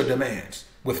 place your demands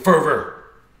with fervor,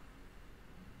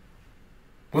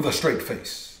 with a straight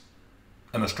face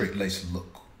and a straight-laced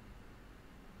look.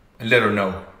 And let her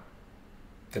know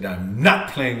that I'm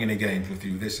not playing any games with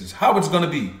you. This is how it's going to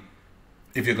be.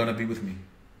 If you're going to be with me.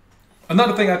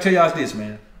 Another thing I tell y'all is this,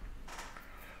 man.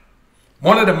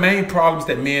 One of the main problems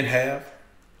that men have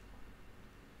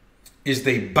is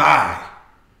they buy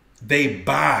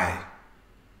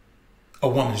a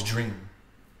woman's dream.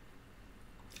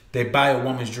 They buy a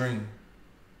woman's dream.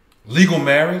 Legal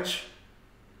marriage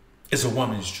is a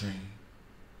woman's dream.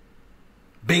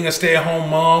 Being a stay-at-home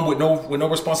mom with no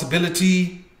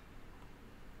responsibility,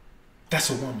 that's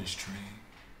a woman's dream.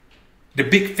 The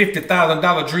big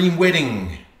 $50,000 dream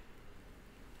wedding,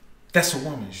 that's a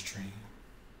woman's dream.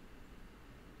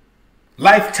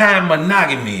 Lifetime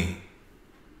monogamy,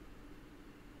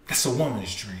 that's a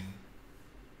woman's dream.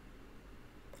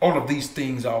 All of these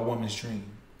things are a woman's dream.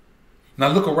 Now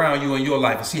look around you in your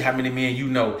life and see how many men you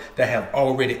know that have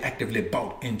already actively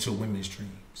bought into women's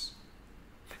dreams.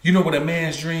 You know what a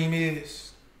man's dream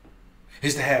is?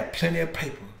 is to have plenty of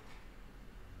paper,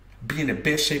 be in the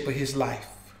best shape of his life,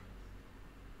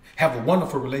 have a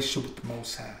wonderful relationship with the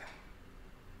Most High,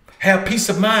 have peace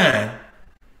of mind,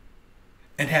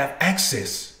 and have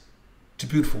access to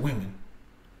beautiful women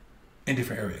in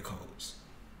different area codes.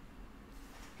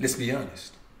 Let's be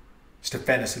honest. It's the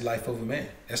fantasy life of a man.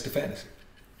 That's the fantasy.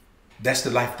 That's the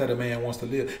life that a man wants to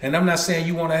live. And I'm not saying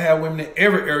you want to have women in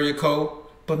every area code,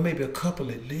 but maybe a couple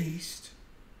at least.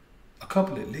 A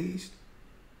couple at least.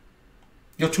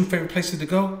 Your two favorite places to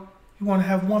go, you want to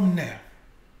have a woman there.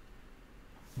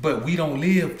 But we don't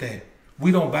live that.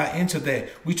 We don't buy into that.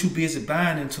 We too busy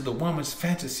buying into the woman's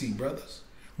fantasy, brothers.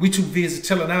 We too busy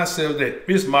telling ourselves that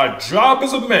it's my job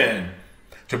as a man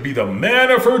to be the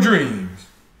man of her dreams.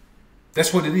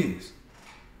 That's what it is.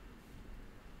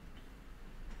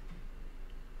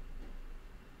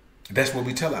 That's what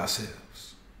we tell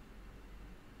ourselves.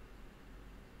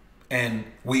 And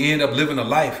we end up living a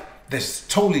life that's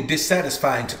totally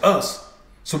dissatisfying to us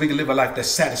so we can live a life that's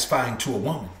satisfying to a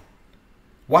woman.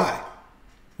 Why?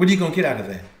 What are you going to get out of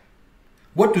that?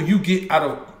 What do you get out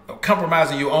of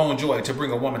compromising your own joy to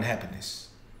bring a woman happiness?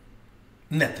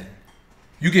 Nothing.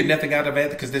 You get nothing out of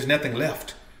that because there's nothing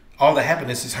left. All the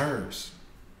happiness is hers.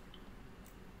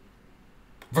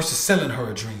 Versus selling her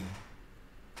a dream.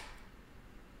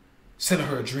 Selling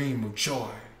her a dream of joy,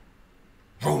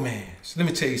 romance. Let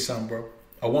me tell you something, bro.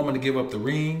 A woman to give up the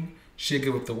ring, she'll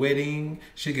give up the wedding,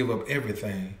 she'll give up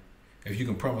everything. If you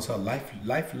can promise her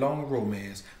lifelong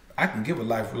romance. I can give a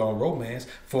lifelong romance.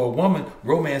 For a woman,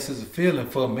 romance is a feeling.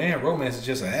 For a man, romance is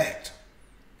just an act.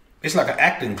 It's like an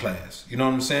acting class. You know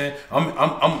what I'm saying?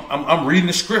 I'm reading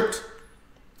the script.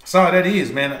 That's all that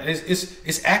is, man.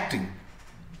 It's acting.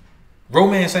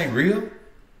 Romance ain't real.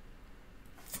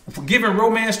 For giving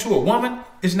romance to a woman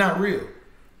is not real.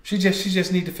 She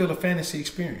just need to feel a fantasy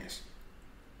experience.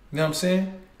 You know what I'm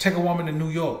saying? Take a woman to New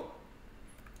York,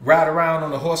 ride around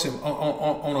on a horse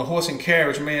and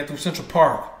carriage, man, through Central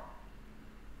Park.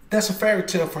 That's a fairy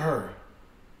tale for her.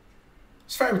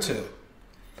 It's a fairy tale.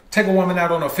 Take a woman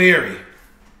out on a ferry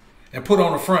and put her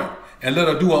on the front and let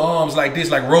her do her arms like this,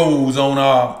 like Rose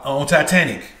on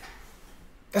Titanic.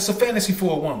 That's a fantasy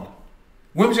for a woman.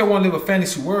 Women just want to live a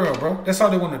fantasy world, bro. That's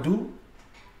all they want to do.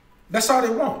 That's all they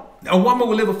want. A woman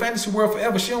will live a fantasy world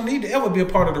forever. She don't need to ever be a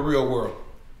part of the real world.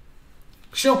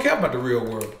 She don't care about the real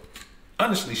world.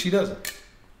 Honestly, she doesn't.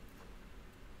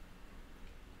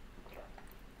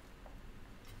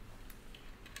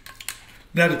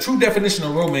 Now, the true definition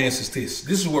of romance is this.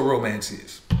 This is what romance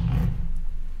is.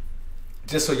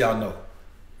 Just so y'all know.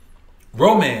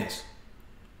 Romance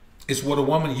is what a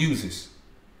woman uses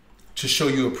to show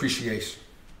you appreciation.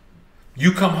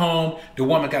 You come home, the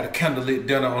woman got a candlelit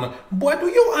dinner on her. Boy, do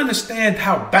you understand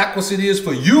how backwards it is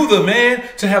for you, the man,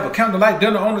 to have a candlelight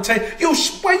dinner on the table? You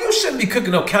shouldn't be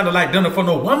cooking no candlelight dinner for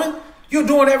no woman. You're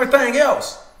doing everything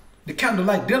else. The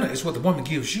candlelight dinner is what the woman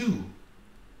gives you.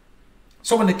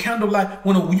 So when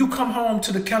you come home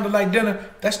to the candlelight dinner,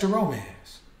 that's the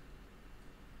romance.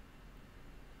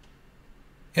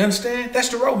 You understand? That's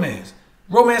the romance.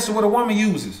 Romance is what a woman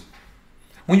uses.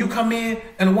 When you come in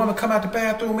and a woman come out the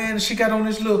bathroom, man, and she got on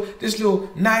this little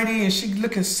nightie and she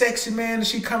looking sexy, man, and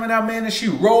she coming out, man, and she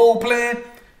role playing,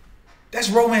 that's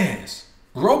romance.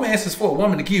 Romance is for a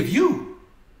woman to give you.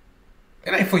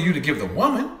 It ain't for you to give the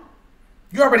woman.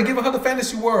 You already giving her the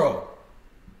fantasy world.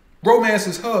 Romance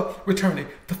is her returning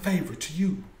the favor to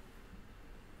you.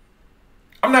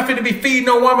 I'm not finna be feeding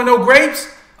no woman no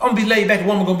grapes. I'm gonna be laid back. The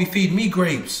woman gonna be feeding me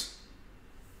grapes.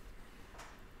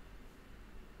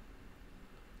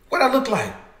 What I look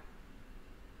like?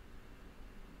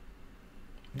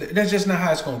 That's just not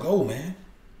how it's gonna go, man.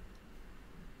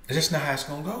 That's just not how it's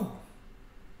gonna go.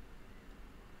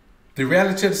 The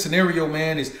reality of the scenario,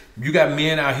 man, is you got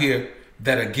men out here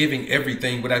that are giving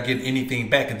everything without getting anything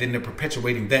back, and then they're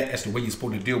perpetuating that as the way you're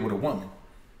supposed to deal with a woman.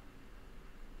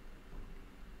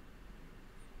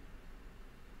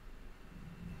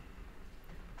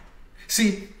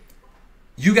 See,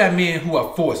 you got men who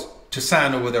are forced to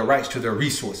sign over their rights to their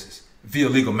resources via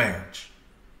legal marriage.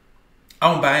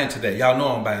 I don't buy into that. Y'all know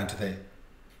I don't buy into that.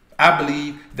 I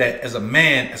believe that as a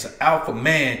man, as an alpha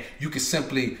man, you can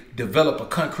simply develop a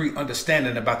concrete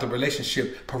understanding about the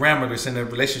relationship parameters and the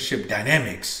relationship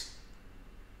dynamics.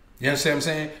 You understand what I'm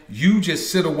saying? You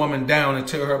just sit a woman down and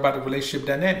tell her about the relationship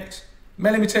dynamics.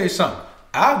 Man, let me tell you something.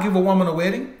 I'll give a woman a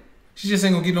wedding. She just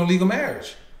ain't gonna get no legal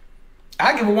marriage.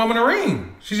 I give a woman a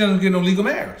ring. She just ain't gonna get no legal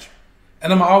marriage.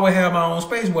 And I'm gonna always have my own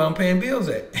space where I'm paying bills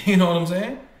at. You know what I'm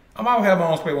saying? I'm always have my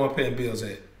own space where I'm paying bills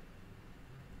at.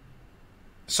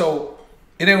 So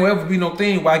it ain't gonna ever be no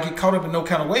thing where I get caught up in no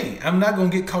kind of way. I'm not gonna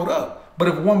get caught up. But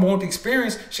if a woman wants the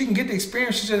experience, she can get the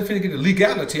experience. She just finna get the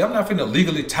legality. I'm not finna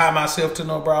legally tie myself to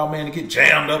no brown man to get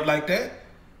jammed up like that.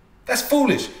 That's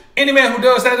foolish. Any man who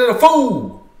does that is a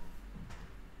fool.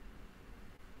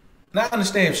 Now I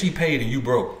understand if she paid and you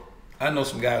broke. I know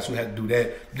some guys who had to do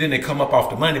that. Then they come up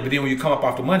off the money. But then when you come up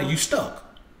off the money, you stuck.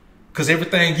 Because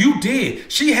everything you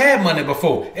did, she had money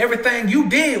before. Everything you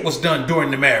did was done during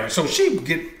the marriage. So she would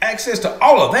get access to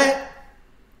all of that.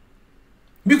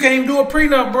 You can't even do a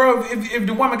prenup, bro, if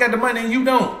the woman got the money and you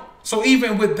don't. So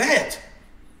even with that,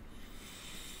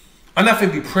 I'm not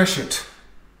going to be pressured.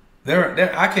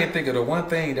 I can't think of the one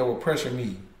thing that will pressure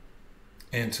me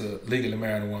into legally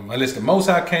marrying a woman. Unless the Most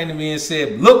High came to me and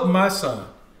said, look, my son,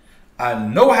 I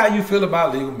know how you feel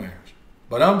about legal marriage.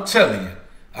 But I'm telling you,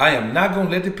 I am not going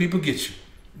to let the people get you.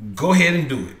 Go ahead and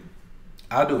do it.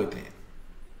 I'll do it then.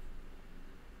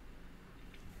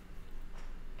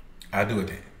 I'll do it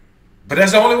then. But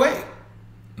that's the only way.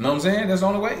 You know what I'm saying? That's the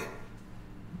only way.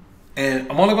 And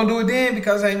I'm only going to do it then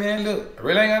because, hey, man, look, I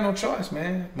really ain't got no choice,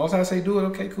 man. Most I say do it.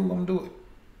 Okay, cool, I'm going to do it.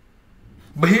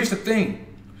 But here's the thing.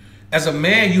 As a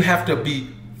man, you have to be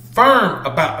firm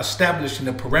about establishing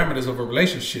the parameters of a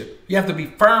relationship. You have to be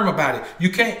firm about it.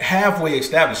 You can't halfway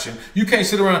establish them. You can't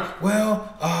sit around,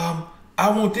 well,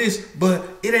 I want this, but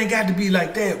it ain't got to be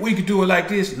like that. We could do it like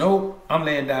this. No, I'm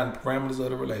laying down the parameters of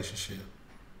the relationship.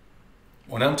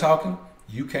 When I'm talking,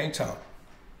 you can't talk.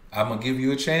 I'm going to give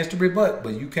you a chance to rebut,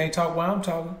 but you can't talk while I'm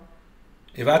talking.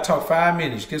 If I talk 5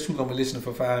 minutes, guess who's going to be listening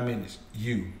for 5 minutes?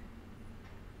 You.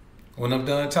 When I'm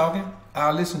done talking,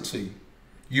 I'll listen to you.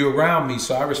 You're around me,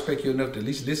 so I respect you enough to at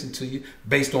least listen to you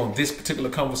based on this particular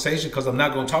conversation, because I'm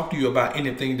not going to talk to you about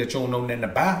anything that you don't know nothing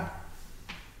about.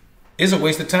 It's a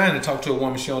waste of time to talk to a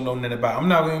woman she don't know nothing about. I'm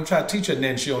not going to try to teach her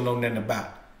nothing she don't know nothing about.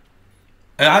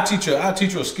 And I'll teach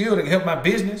her a skill that can help my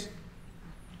business.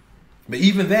 But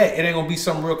even that, it ain't gonna be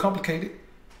something real complicated.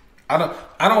 I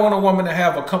don't want a woman to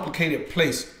have a complicated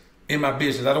place in my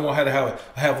business. I don't want her to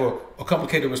have a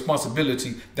complicated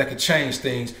responsibility that could change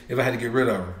things if I had to get rid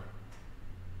of her.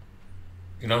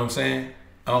 You know what I'm saying?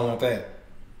 I don't want that.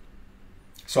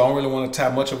 So I don't really want to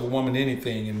tie much of a woman to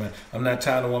anything. I'm not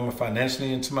tying a woman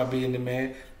financially into my business,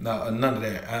 man. No, none of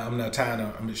that. I'm not tying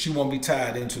her. I mean, she won't be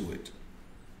tied into it.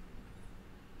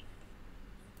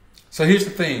 So here's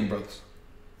the thing, brothers.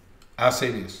 I'll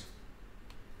say this.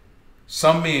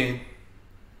 Some men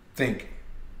think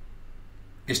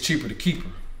it's cheaper to keep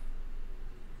her.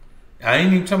 I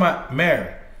ain't even talking about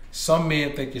married. Some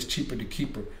men think it's cheaper to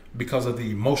keep her because of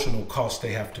the emotional cost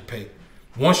they have to pay.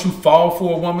 Once you fall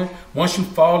for a woman, once you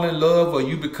fall in love or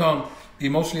you become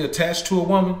emotionally attached to a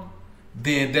woman,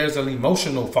 then there's an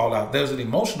emotional fallout. There's an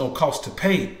emotional cost to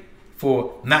pay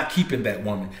for not keeping that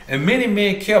woman. And many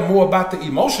men care more about the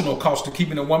emotional cost of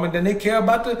keeping a woman than they care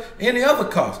about any other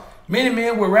cost. Many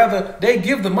men would rather they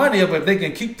give the money up if they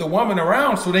can keep the woman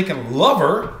around so they can love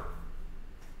her.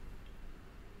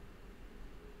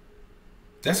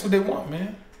 That's what they want,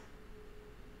 man.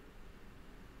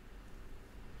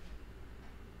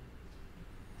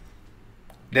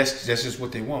 That's just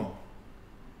what they want.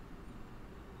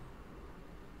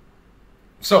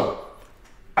 So,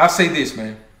 I'll say this,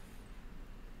 man.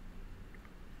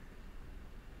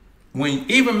 When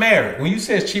even married, when you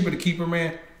say it's cheaper to keep her,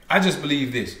 man, I just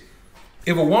believe this.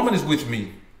 If a woman is with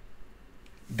me,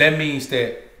 that means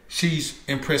that she's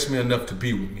impressed me enough to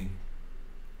be with me.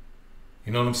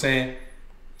 You know what I'm saying?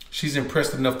 She's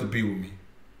impressed enough to be with me.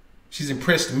 She's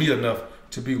impressed me enough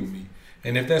to be with me.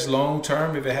 And if that's long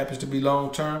term, if it happens to be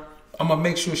long term, I'm going to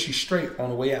make sure she's straight on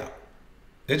the way out.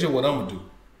 That's just what I'm going to do.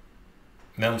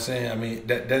 You know what I'm saying? I mean,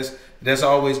 that's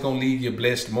always going to leave you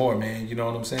blessed more, man. You know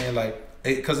what I'm saying? Like,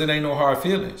 because it ain't no hard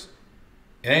feelings.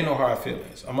 It ain't no hard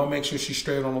feelings. I'm going to make sure she's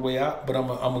straight on the way out, but I'm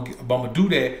going to do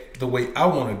that the way I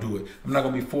want to do it. I'm not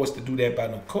going to be forced to do that by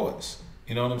no courts.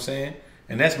 You know what I'm saying?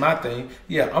 And that's my thing.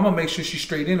 Yeah, I'm going to make sure she's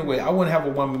straight anyway. I wouldn't have a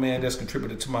woman, man, that's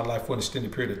contributed to my life for an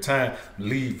extended period of time,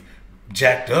 leave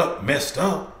jacked up, messed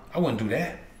up. I wouldn't do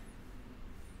that.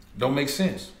 Don't make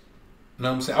sense. You know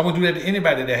what I'm saying? I wouldn't do that to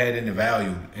anybody that had any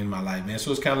value in my life, man.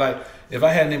 So it's kind of like if I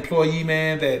had an employee,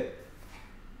 man, that,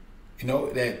 you know,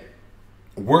 that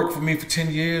worked for me for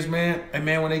 10 years, man, and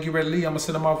man, when they get ready to leave, I'm going to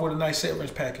send them off with a nice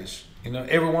severance package. You know,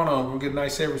 every one of them will get a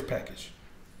nice severance package.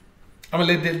 I'm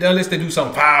going to let them, unless they do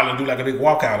something foul and do like a big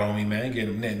walkout on me, man, I ain't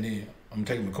getting them nothing then. I'm going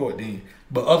to take them to court then.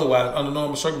 But otherwise, under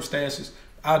normal circumstances,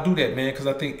 I'll do that, man, because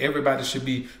I think everybody should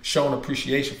be shown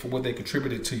appreciation for what they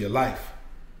contributed to your life.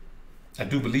 I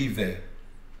do believe that.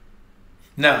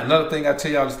 Now, another thing I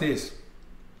tell y'all is this.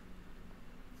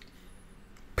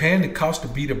 Paying the cost to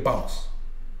be the boss,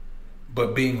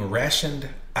 but being rationed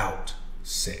out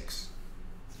sex.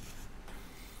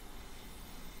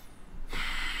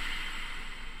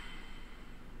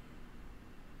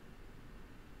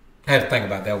 I had to think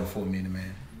about that one for a minute,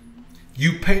 man.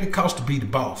 You pay the cost to be the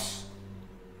boss,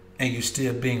 and you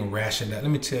still being rationed out.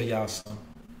 Let me tell y'all something.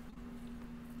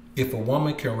 If a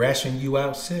woman can ration you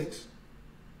out sex,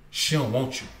 she don't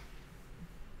want you.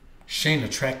 She ain't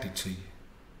attracted to you.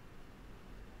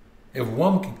 If a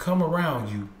woman can come around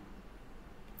you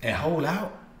and hold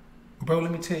out, bro,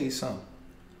 let me tell you something.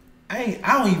 I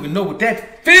don't even know what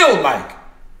that feel like.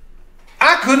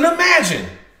 I couldn't imagine.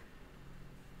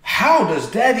 How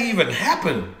does that even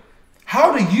happen?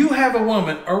 How do you have a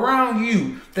woman around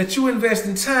you that you invest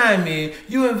in time in,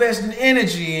 you invest in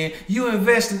energy in, you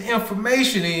invest in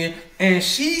information in, and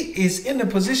she is in the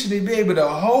position to be able to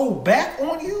hold back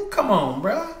on you? Come on,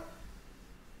 bro.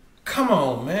 Come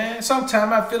on, man.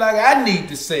 Sometimes I feel like I need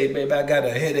to say, baby, I got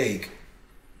a headache.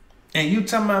 And you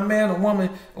talking about, man,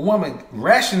 a woman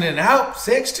rationing out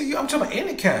sex to you? I'm talking about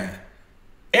any kind.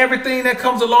 Everything that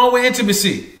comes along with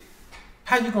intimacy.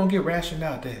 How you gonna get rationed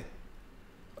out there?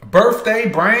 A birthday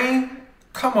brain?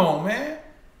 Come on, man.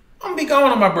 I'm gonna be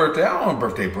gone on my birthday. I don't want a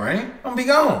birthday brain. I'm gonna be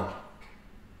gone.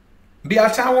 Be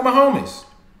out of town with my homies.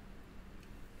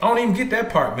 I don't even get that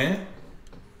part, man.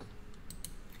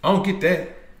 I don't get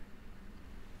that.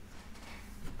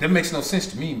 That makes no sense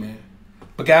to me, man.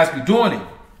 But guys be doing it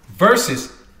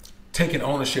versus taking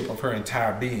ownership of her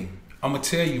entire being. I'm gonna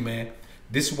tell you, man.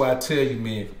 This is why I tell you,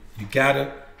 man. You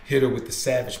gotta hit her with the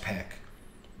Savage Pack.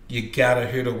 You gotta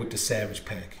hit her with the Savage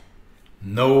Pack.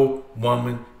 No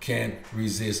woman can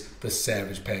resist the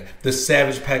Savage Pack. The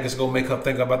Savage Pack is gonna make her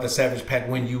think about the Savage Pack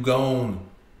when you gone.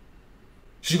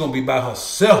 She's gonna be by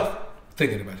herself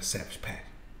thinking about the Savage Pack.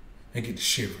 And get to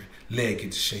shivering, leg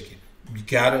get to shaking. You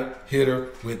gotta hit her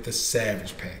with the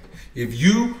Savage Pack. If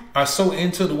you are so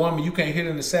into the woman you can't hit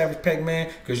her in the Savage Pack, man,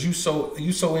 because you so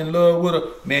in love with her,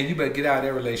 man, you better get out of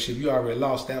that relationship. You already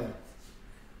lost that one.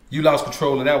 You lost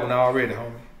control of that one already,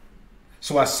 homie.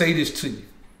 So I say this to you.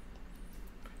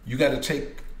 You got to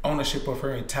take ownership of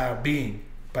her entire being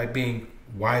by being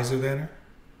wiser than her,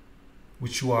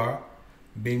 which you are,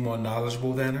 being more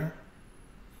knowledgeable than her,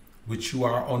 which you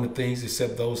are on the things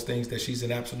except those things that she's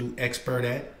an absolute expert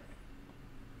at.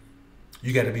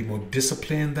 You got to be more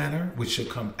disciplined than her, which should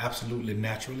come absolutely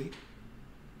naturally.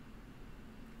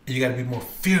 And you got to be more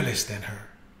fearless than her,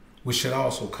 which should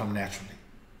also come naturally.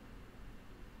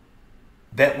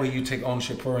 That way you take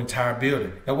ownership of her entire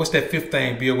building. Now what's that fifth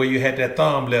thing, Bill, where you had that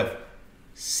thumb left?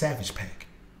 Savage Pack.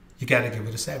 You got to give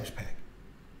her the Savage Pack.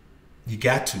 You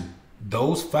got to.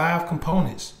 Those 5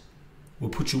 components will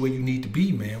put you where you need to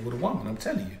be, man, with a woman. I'm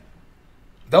telling you.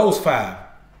 Those 5.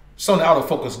 So the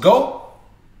autofocus go.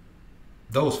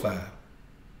 Those 5.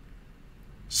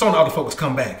 So the autofocus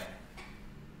come back.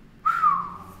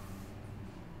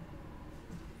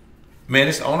 Man,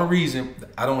 it's the only reason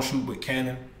I don't shoot with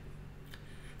Canon.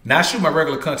 Now I shoot my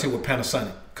regular content with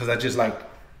Panasonic because I just like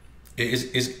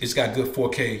it's got good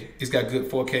 4K. It's got good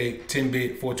 4K,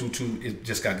 10-bit, 422. It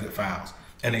just got good files,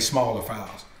 and they smaller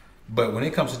files. But when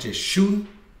it comes to just shooting,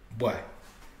 boy,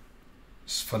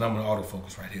 it's phenomenal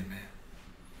autofocus right here, man.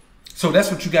 So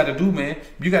that's what you got to do, man.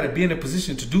 You got to be in a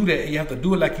position to do that, and you have to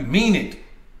do it like you mean it.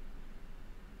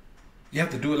 You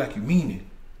have to do it like you mean it.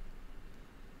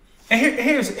 And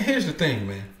here's the thing,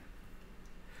 man.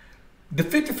 The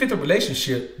 50-50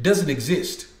 relationship doesn't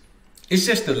exist. It's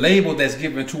just the label that's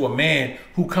given to a man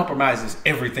who compromises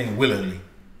everything willingly.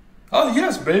 Oh,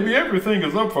 yes, baby, everything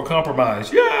is up for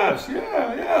compromise. Yes,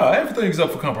 yeah, everything's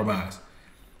up for compromise.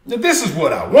 Now, this is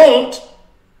what I want.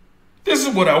 This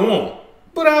is what I want.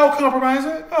 But I'll compromise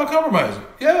it. I'll compromise it.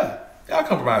 Yeah, I'll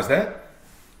compromise that.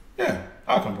 Yeah,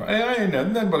 I'll compromise. I ain't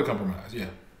nothing but a compromise.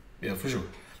 Yeah, for sure.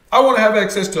 I want to have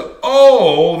access to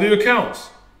all the accounts.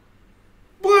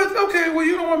 But, okay, well,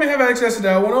 you don't want me to have access to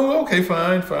that one. Oh, okay,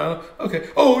 fine. Okay.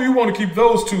 Oh, you want to keep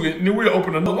those 2, and then we'll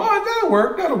open another one. Oh,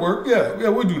 that'll work. Yeah,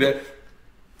 we'll do that.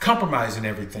 Compromising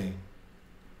everything.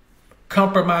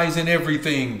 Compromising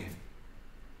everything.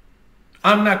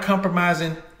 I'm not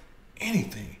compromising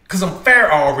anything because I'm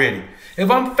fair already. If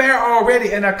I'm fair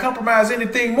already and I compromise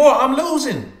anything more, I'm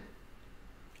losing.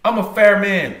 I'm a fair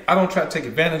man. I don't try to take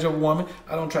advantage of a woman.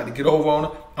 I don't try to get over on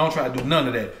her. I don't try to do none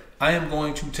of that. I'm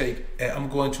going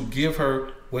to give her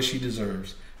what she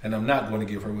deserves. And I'm not going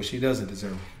to give her what she doesn't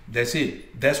deserve. That's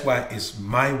it. That's why it's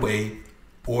my way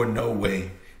or no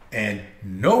way. And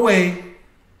no way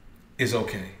is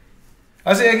okay.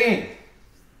 I say again,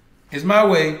 it's my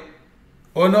way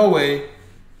or no way.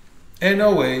 And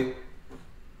no way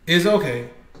is okay.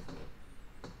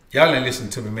 Y'all ain't listening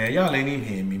to me, man. Y'all ain't even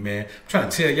hearing me, man. I'm trying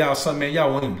to tell y'all something, man.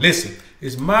 Y'all won't even listen.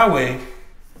 It's my way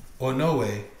or no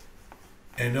way.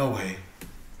 And no way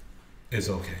is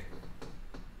okay.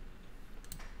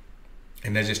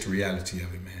 And that's just the reality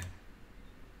of it, man.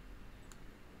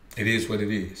 It is what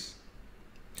it is.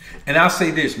 And I'll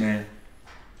say this, man.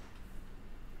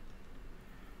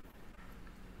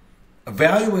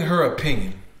 Evaluate her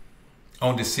opinion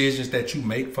on decisions that you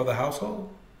make for the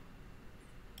household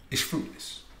is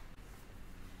fruitless.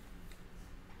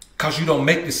 Because you don't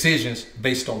make decisions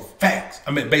based on facts.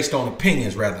 I mean, based on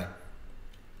opinions, rather.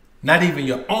 Not even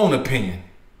your own opinion.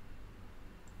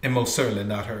 And most certainly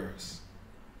not hers.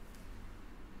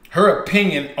 Her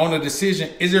opinion on a decision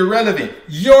is irrelevant.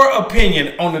 Your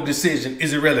opinion on a decision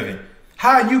is irrelevant.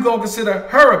 How are you going to consider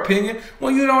her opinion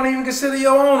when you don't even consider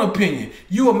your own opinion?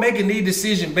 You are making the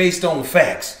decision based on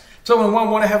facts. So when one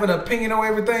want to have an opinion on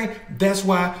everything, that's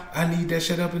why I need that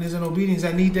shut uppiness and obedience.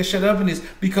 I need that shut uppiness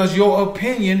because your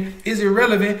opinion is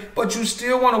irrelevant, but you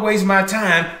still want to waste my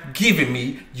time giving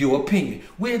me your opinion,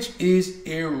 which is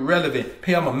irrelevant.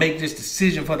 Hey, I'm going to make this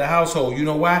decision for the household. You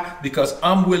know why? Because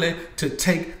I'm willing to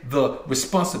take the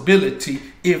responsibility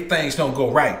if things don't go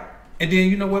right. And then,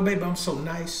 you know what, baby? I'm so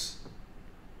nice.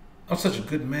 I'm such a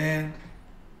good man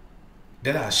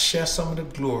that I share some of the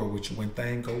glory with you when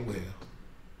things go well.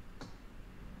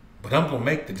 But I'm going to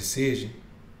make the decision.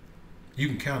 You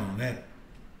can count on that.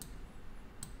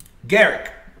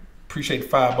 Garrick, appreciate the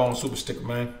 5-bone super sticker,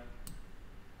 man.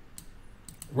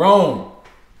 Rome,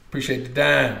 appreciate the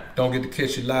dime. Don't get to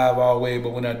catch you live all the way,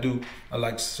 but when I do, I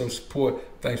like to show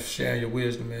support. Thanks for sharing your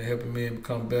wisdom and helping men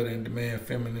become better and demand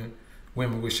feminine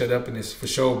women with shut up in this. For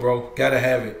sure, bro. Gotta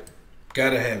have it.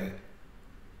 Gotta have it.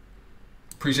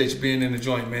 Appreciate you being in the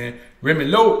joint, man. Remy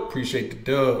Lowe, appreciate the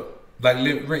dub. Like,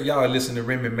 y'all listen to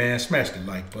Remy, man. Smash the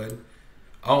like button.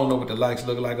 I don't know what the likes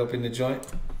look like up in the joint.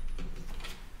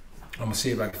 I'm going to see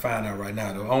if I can find out right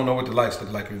now, though. I don't know what the likes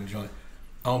look like in the joint.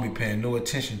 I don't be paying no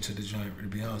attention to the joint, to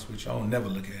be honest with you. I don't never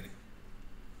look at it.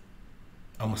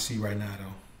 I'm going to see right now,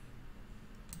 though.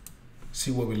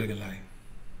 See what we're looking like.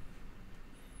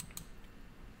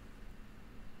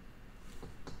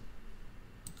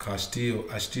 Cause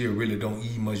I still really don't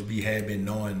eat much be had been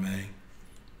knowing, man.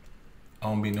 I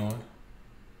don't be knowing.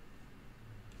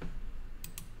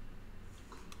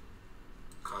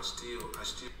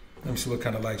 Let me see what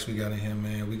kind of likes we got in here,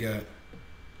 man. We got.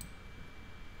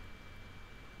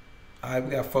 All right,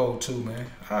 we got 4 too, man.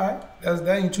 All right, that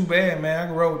ain't too bad, man. I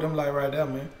can roll with them like right there,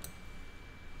 man.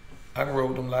 I can roll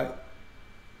with them like.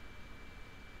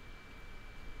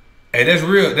 Hey, that's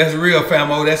real,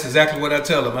 famo. That's exactly what I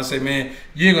tell them. I say, man,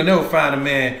 you ain't gonna never find a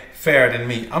man fairer than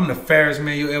me. I'm the fairest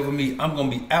man you'll ever meet. I'm gonna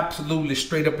be absolutely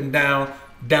straight up and down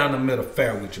the middle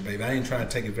fair with you, baby. I ain't trying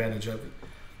to take advantage of it.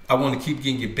 I want to keep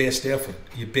getting your best effort,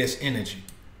 your best energy.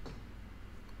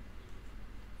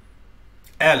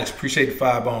 Alex, appreciate the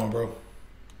 5-bone, bro.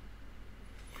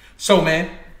 So, man,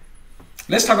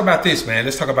 let's talk about this, man.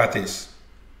 Let's talk about this.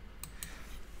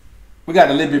 We got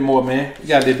a little bit more, man. We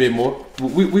got a little bit more.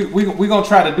 We're going to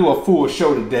try to do a full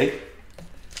show today.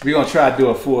 We're going to try to do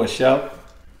a full show.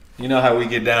 You know how we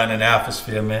get down in the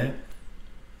atmosphere, man.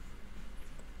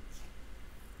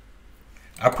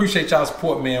 I appreciate y'all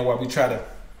support, man, while we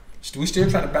still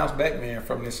trying to bounce back, man,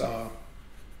 from this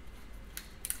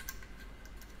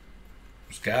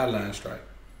skyline strike.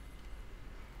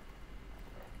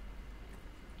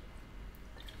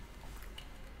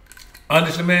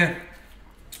 Honestly, man,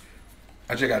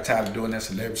 I just got tired of doing that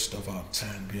celebrity stuff all the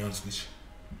time, to be honest with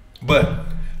you. But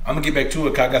I'm gonna get back to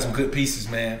it because I got some good pieces,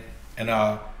 man. And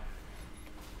that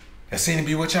seemed to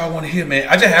be what y'all want to hear, man.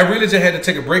 I really just had to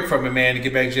take a break from it, man, to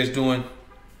get back just doing,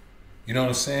 you know what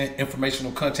I'm saying,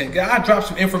 informational content. I dropped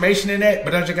some information in that,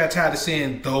 but I just got tired of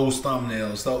seeing those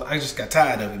thumbnails. So I just got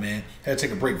tired of it, man. Had to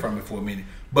take a break from it for a minute.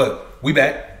 But we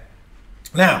back.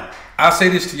 Now, I'll say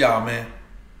this to y'all, man.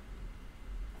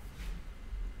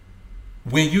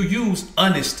 When you use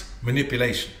honest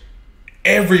manipulation,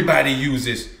 everybody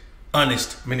uses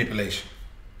honest manipulation.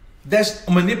 That's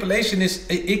manipulation.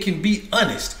 It can be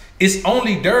honest. It's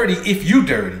only dirty if you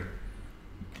dirty.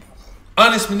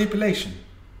 Honest manipulation.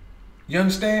 You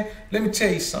understand? Let me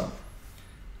tell you something.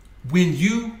 When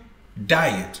you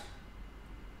diet,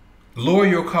 lower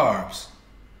your carbs,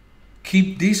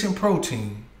 keep decent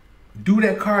protein, do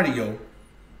that cardio,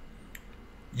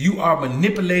 you are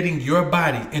manipulating your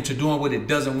body into doing what it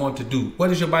doesn't want to do. What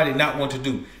does your body not want to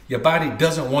do? Your body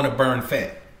doesn't want to burn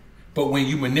fat. But when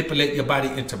you manipulate your body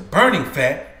into burning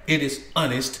fat, it is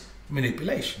honest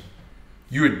manipulation.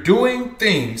 You're doing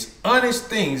things, honest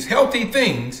things, healthy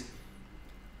things,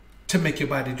 to make your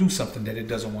body do something that it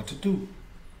doesn't want to do.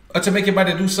 Or to make your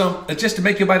body do something, just to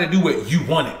make your body do what you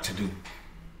want it to do.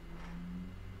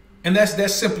 And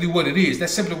that's simply what it is.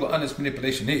 That's simply what honest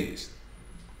manipulation is.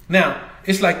 Now,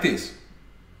 it's like this.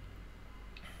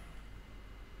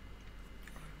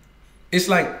 It's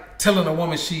like telling a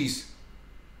woman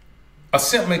a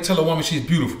simp may tell a woman she's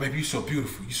beautiful. Baby, you so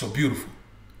beautiful. You so beautiful.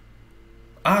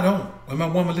 I don't. When my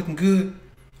woman looking good,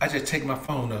 I just take my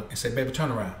phone up and say, baby,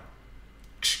 turn around.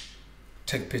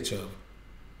 Take a picture of her.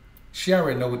 She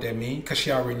already know what that means because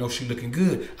she already knows she looking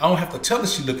good. I don't have to tell her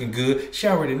she looking good. She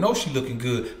already knows she looking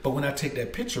good. But when I take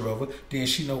that picture of her, then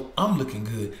she know I'm looking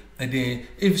good. And then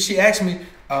if she asks me,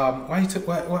 why you took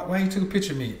a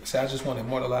picture of me? I say, I just want to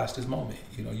immortalize this moment.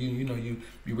 You know, you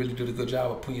really did a good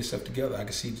job of putting yourself together. I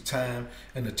can see the time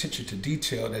and attention to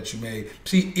detail that you made.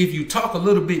 See, if you talk a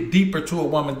little bit deeper to a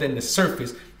woman than the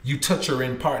surface, you touch her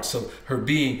in parts of her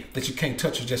being that you can't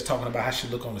touch her just talking about how she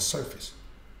look on the surface.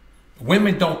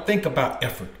 Women don't think about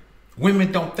effort.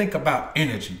 Women don't think about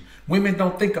energy. Women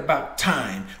don't think about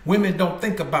time. Women don't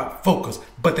think about focus,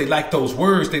 but they like those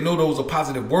words. They know those are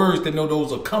positive words. They know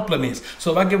those are compliments.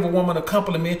 So if I give a woman a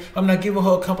compliment, I'm not giving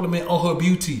her a compliment on her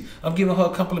beauty. I'm giving her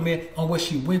a compliment on what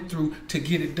she went through to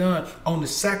get it done, on the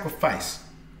sacrifice,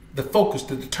 the focus,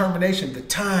 the determination, the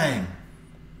time.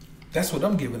 That's what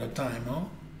I'm giving her time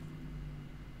on.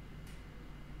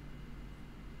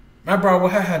 My bro will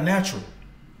have her natural.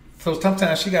 So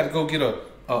sometimes she got to go get a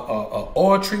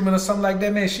oil treatment or something like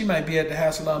that, man. She might be at the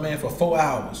hair salon, man, for 4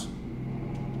 hours.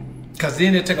 Because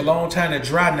then it take a long time to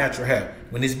dry natural hair.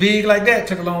 When it's big like that, it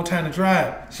take a long time to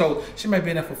dry. So she might be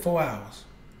in there for 4 hours.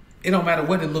 It don't matter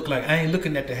what it look like. I ain't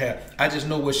looking at the hair. I just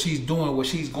know what she's doing, what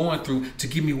she's going through to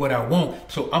give me what I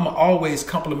want. So I'm going to always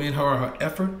compliment her on her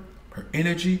effort, her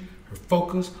energy, her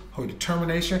focus, her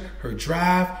determination, her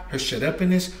drive, her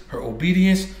shut-uppiness, her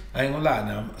obedience. I ain't gonna lie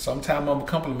now. Sometimes I'm gonna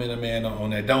compliment a man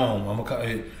on that dome.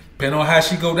 Depending on how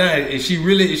she go down. Is she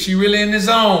really in the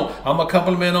zone? I'm gonna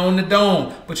compliment on the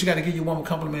dome. But you gotta give your woman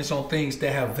compliments on things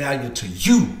that have value to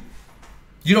you.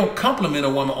 You don't compliment a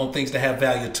woman on things that have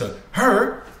value to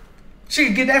her. She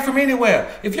can get that from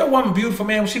anywhere. If your woman beautiful,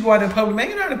 man, when she go out in public, man,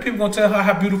 you know how many people gonna tell her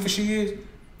how beautiful she is?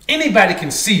 Anybody can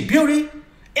see beauty.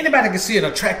 Anybody can see an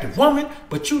attractive woman,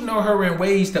 but you know her in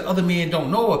ways that other men don't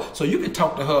know her. So you can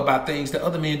talk to her about things that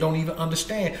other men don't even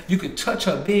understand. You can touch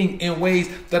her being in ways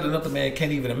that another man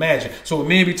can't even imagine. So when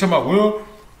men be talking about, well,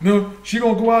 no, she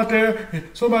gonna go out there and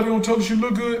somebody gonna tell her she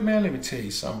look good. Man, let me tell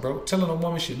you something, bro. Telling a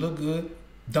woman she look good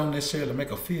don't necessarily make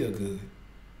her feel good.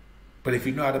 But if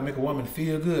you know how to make a woman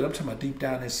feel good, I'm talking about deep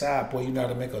down inside, boy, you know how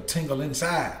to make her tingle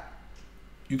inside.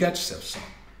 You got yourself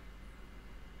something.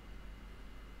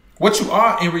 What you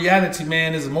are in reality,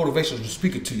 man, is a motivational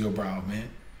speaker to your brow, man.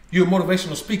 You're a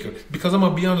motivational speaker because I'm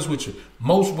going to be honest with you.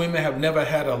 Most women have never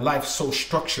had a life so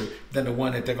structured than the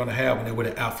one that they're going to have when they're with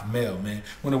an alpha male, man.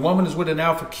 When a woman is with an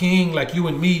alpha king like you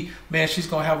and me, man, she's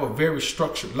going to have a very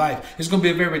structured life. It's going to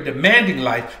be a very demanding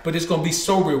life, but it's going to be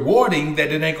so rewarding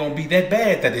that it ain't going to be that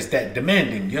bad that it's that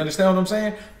demanding. You understand what I'm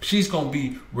saying? She's going to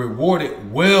be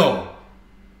rewarded well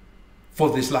for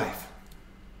this life.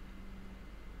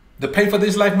 The pay for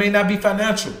this life may not be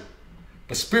financial,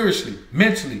 but spiritually,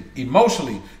 mentally,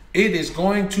 emotionally, it is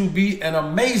going to be an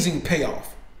amazing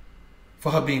payoff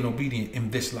for her being obedient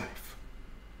in this life.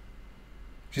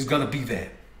 She's going to be that.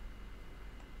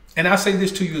 And I'll say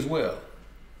this to you as well.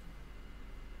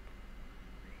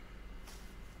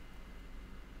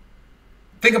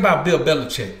 Think about Bill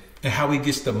Belichick and how he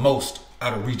gets the most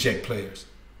out of reject players.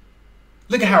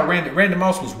 Look at how Randy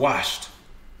Moss was washed.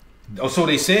 Or so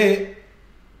they said.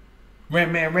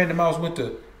 Randy Moss went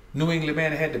to New England,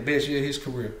 man, and had the best year of his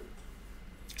career.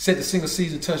 Set the single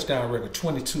season touchdown record,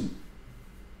 22.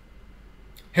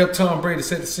 Helped Tom Brady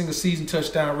set the single season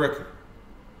touchdown record.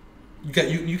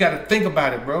 You got to think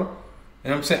about it, bro.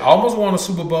 And I'm saying, almost won a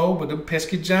Super Bowl, but the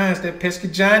pesky Giants, that pesky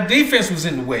Giant defense was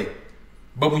in the way.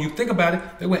 But when you think about it,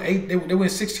 they went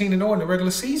 16-0 in the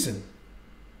regular season.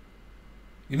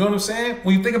 You know what I'm saying?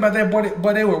 When you think about that,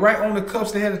 boy, they were right on the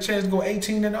cusp. They had a chance to go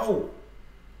 18-0.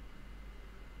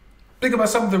 Think about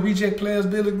some of the reject players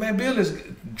Bill is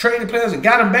trading players and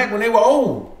got them back when they were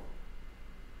old.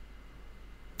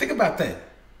 Think about that.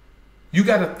 You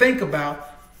got to think about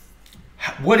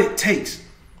what it takes,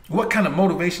 what kind of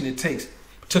motivation it takes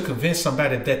to convince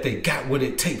somebody that they got what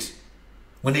it takes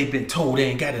when they've been told they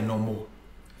ain't got it no more.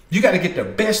 You got to get the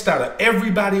best out of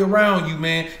everybody around you,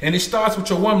 man. And it starts with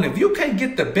your woman. If you can't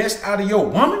get the best out of your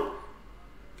woman,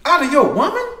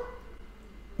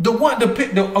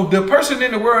 the person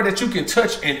in the world that you can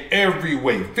touch in every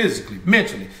way, physically,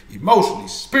 mentally, emotionally,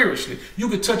 spiritually, you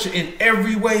can touch it in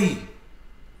every way.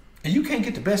 And you can't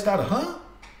get the best out of her,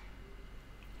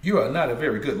 you are not a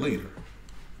very good leader.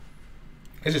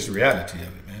 It's just the reality of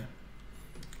it, man.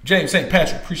 James St.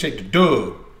 Patrick, appreciate the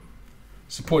dub.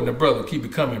 Supporting the brother, keep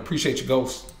it coming. Appreciate your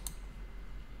ghost.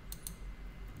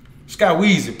 Sky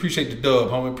Weezy, appreciate the dub,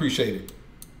 homie. Appreciate it.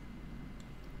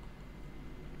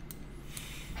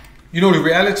 You know, the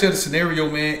reality of the scenario,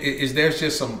 man, is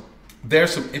there's some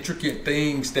intricate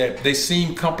things that they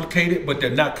seem complicated, but they're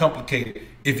not complicated.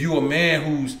 If you're a man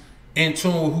who's in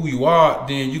tune with who you are,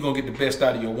 then you're gonna get the best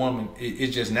out of your woman.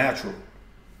 It's just natural.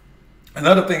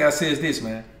 Another thing I say is this,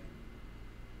 man.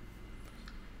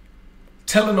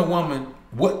 Telling a woman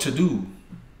what to do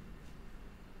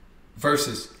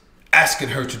versus asking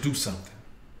her to do something.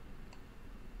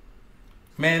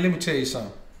 Man, let me tell you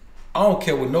something. I don't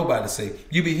care what nobody say.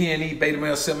 You be hearing these beta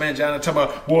male, simp man, John, talking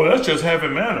about, well, that's just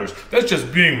having manners. That's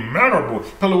just being mannerable.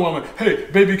 Tell a woman, hey,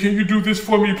 baby, can you do this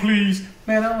for me, please?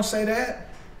 Man, I don't say that.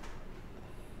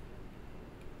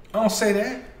 I don't say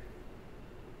that.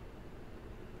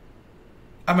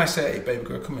 I might say, hey, baby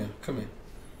girl, come here.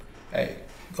 Hey,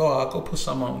 go put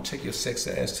something on, take your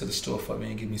sexy ass to the store for me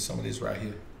and give me some of this right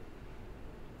here.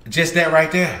 Just that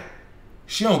right there.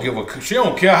 She don't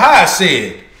care how I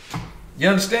said. You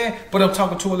understand? But I'm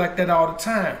talking to her like that all the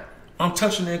time. I'm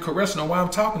touching her and caressing her while I'm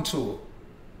talking to her.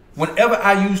 Whenever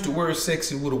I use the word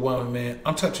sexy with a woman, man,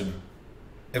 I'm touching her.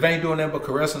 If I ain't doing that but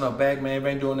caressing her back, man, if I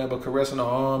ain't doing that but caressing her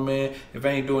arm, man, if I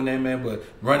ain't doing that, man, but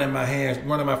running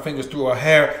my fingers through her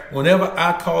hair, whenever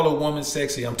I call a woman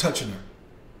sexy, I'm touching her.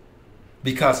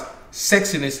 Because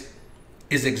sexiness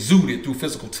is exuded through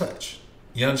physical touch.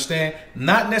 You understand?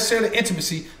 Not necessarily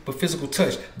intimacy, but physical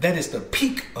touch. That is the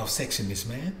peak of sexiness,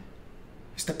 man.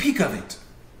 It's the peak of it.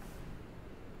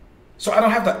 So I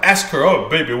don't have to ask her, oh,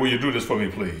 baby, will you do this for me,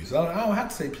 please? I don't have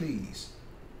to say please.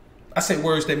 I say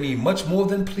words that mean much more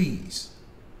than please.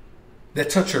 That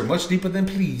touch her much deeper than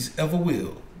please ever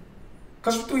will.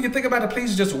 Because when you think about it,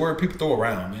 please is just a word people throw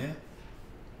around, man.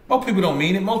 Most people don't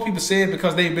mean it. Most people say it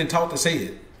because they've been taught to say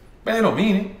it. But they don't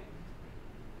mean it.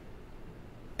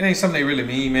 It ain't something they really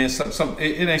mean, man.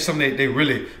 It ain't something they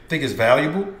really think is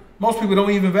valuable. Most people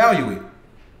don't even value it.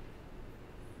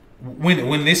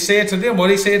 When they say it to them or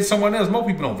they say it to someone else, most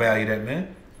people don't value that,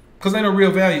 man. Because there's no real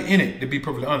value in it, to be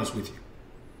perfectly honest with you.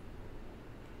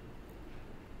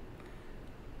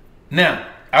 Now,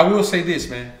 I will say this,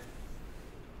 man.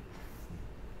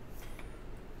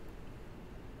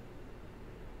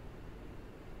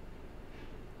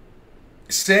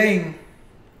 Saying,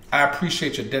 I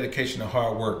appreciate your dedication and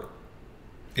hard work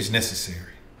is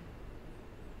necessary.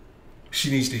 She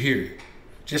needs to hear it.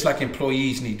 Just like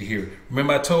employees need to hear it.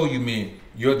 Remember I told you, men,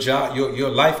 your job, your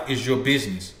life is your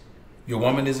business. Your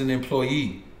woman is an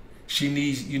employee. You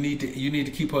need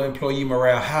to keep her employee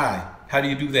morale high. How do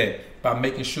you do that? By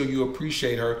making sure you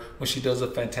appreciate her when she does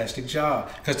a fantastic job.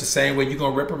 Because the same way you're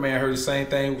going to reprimand her, the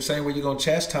same way you're going to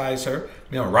chastise her,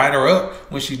 write her up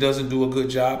when she doesn't do a good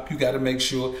job, you got to make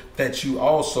sure that you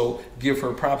also give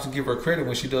her props and give her credit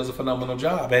when she does a phenomenal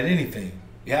job at anything.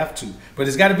 You have to. But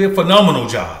it's got to be a phenomenal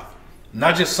job.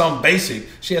 Not just some basic.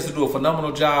 She has to do a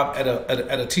phenomenal job at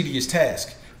a tedious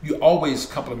task. You always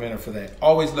compliment her for that.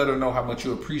 Always let her know how much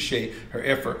you appreciate her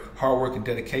effort, hard work, and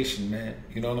dedication, man.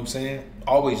 You know what I'm saying?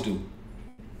 Always do.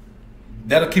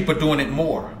 That'll keep her doing it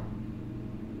more.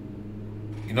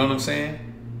 You know what I'm saying?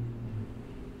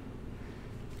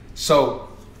 So,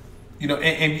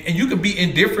 and you can be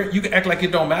indifferent. You can act like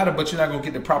it don't matter, but you're not going to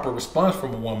get the proper response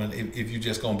from a woman if you're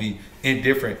just going to be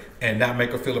indifferent and not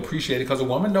make her feel appreciated. Because a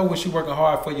woman knows when she's working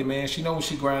hard for you, man. She knows when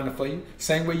she's grinding for you.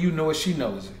 Same way you know it, she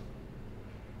knows it.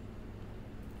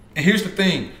 And here's the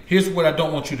thing. Here's what I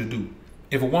don't want you to do.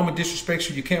 If a woman disrespects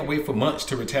you, you can't wait for months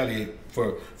to retaliate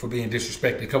for being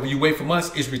disrespected. Because when you wait for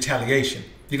months, it's retaliation.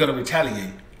 You're going to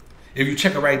retaliate. If you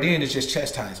check her right then, it's just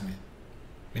chastisement.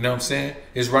 You know what I'm saying?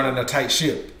 It's running a tight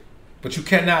ship. But you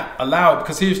cannot allow it,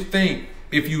 because here's the thing.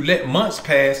 If you let months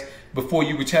pass before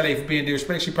you retaliate for being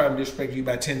disrespected, she probably disrespected you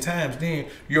about 10 times. Then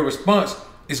your response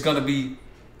is going to be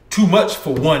too much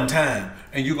for one time.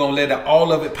 And you're going to let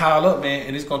all of it pile up, man,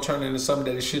 and it's going to turn into something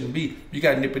that it shouldn't be. You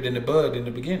got to nip it in the bud in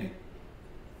the beginning.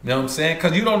 You know what I'm saying?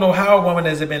 Because you don't know how a woman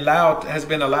has been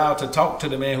allowed to talk to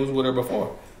the man who's with her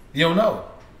before. You don't know.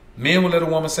 Men will let a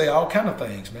woman say all kind of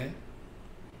things, man.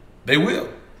 They will.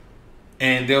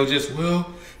 And they'll just,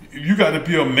 well, you got to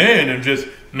be a man and just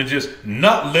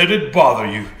not let it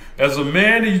bother you. As a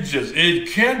man, it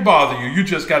can't bother you. You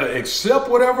just got to accept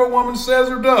whatever a woman says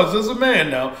or does. As a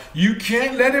man now, you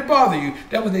can't let it bother you.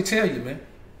 That's what they tell you, man.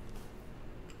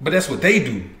 But that's what they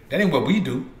do. That ain't what we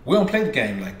do. We don't play the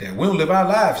game like that. We don't live our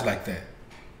lives like that.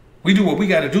 We do what we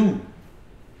got to do.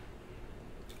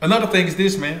 Another thing is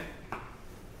this, man.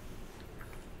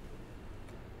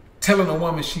 Telling a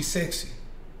woman she's sexy.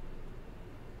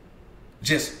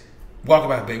 Just walk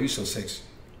about, baby, you so sexy.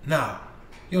 Nah,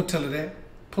 you don't tell her that.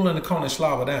 Pull in the corner and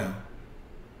slob her down.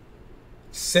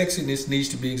 Sexiness needs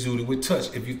to be exuded with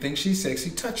touch. If you think she's sexy,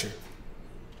 touch her.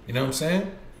 You know what I'm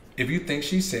saying? If you think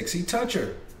she's sexy, touch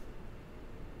her.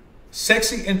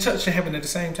 Sexy and touch should happen at the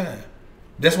same time.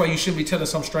 That's why you shouldn't be telling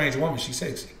some strange woman she's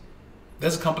sexy.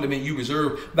 That's a compliment you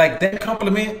reserve. Like, that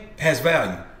compliment has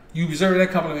value. You reserve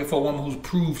that compliment for a woman who's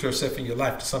proved herself in your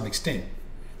life to some extent.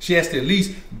 She has to at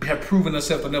least have proven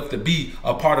herself enough to be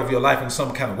a part of your life in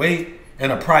some kind of way, in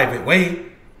a private way.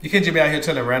 You can't just be out here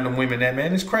telling random women that,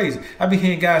 man. It's crazy. I be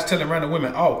hearing guys telling random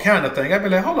women all kind of things. I be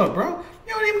like, hold up, bro.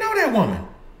 You don't even know that woman.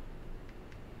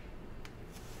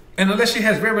 And unless she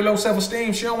has very low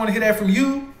self-esteem, she don't want to hear that from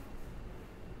you.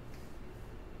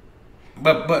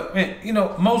 But man, you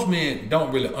know, most men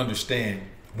don't really understand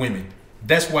women.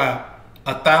 That's why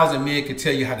 1,000 men can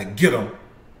tell you how to get them,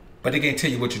 but they can't tell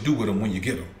you what you do with them when you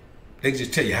get them. They can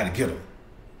just tell you how to get them.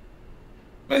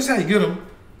 That's how you get them.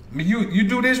 I mean, you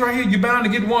do this right here, you're bound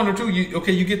to get one or two.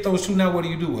 You get those two, now what do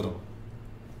you do with them?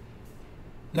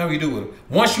 Now what do you do with them?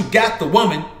 Once you got the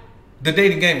woman, the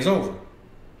dating game is over.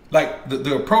 Like,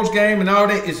 the approach game and all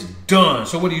that is done.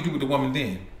 So what do you do with the woman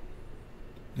then?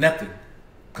 Nothing.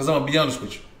 Because I'm going to be honest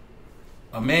with you.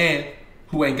 A man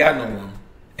who ain't got no woman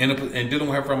and dealing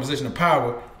with her from a position of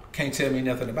power can't tell me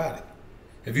nothing about it.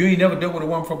 If you ain't never dealt with a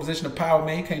woman from a position of power,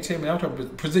 man, you can't tell me.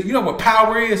 You know what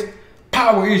power is?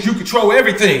 Power is you control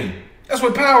everything. That's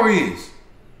what power is.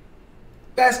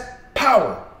 That's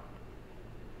power.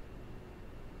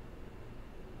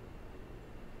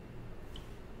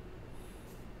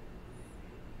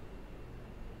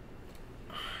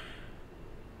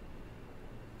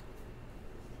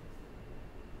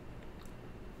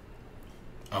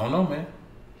 I don't know, man.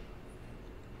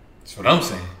 That's what I'm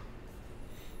saying. I'm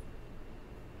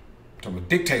talking about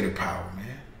dictator power,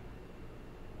 man.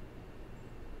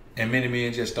 And many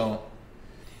men just don't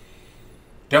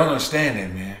understand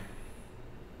that, man.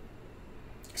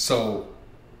 So,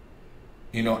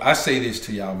 you know, I say this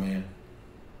to y'all, man.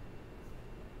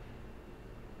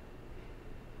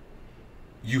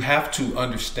 You have to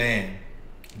understand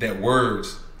that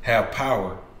words have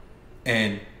power,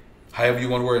 and however you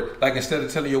want to word it. Like, instead of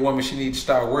telling your woman she needs to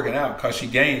start working out because she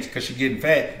getting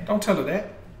fat, don't tell her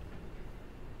that.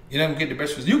 You don't get the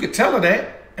best results. You can tell her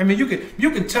that. I mean, you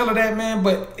can tell her that, man,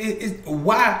 but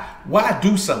why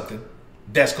do something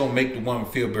that's going to make the woman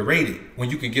feel berated when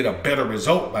you can get a better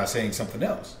result by saying something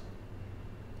else?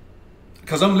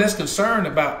 Because I'm less concerned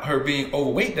about her being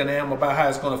overweight than I am about how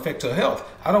it's going to affect her health.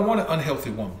 I don't want an unhealthy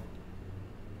woman.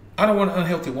 I don't want an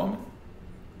unhealthy woman.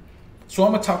 So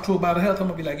I'm going to talk to her about her health. I'm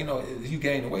going to be like, you know, you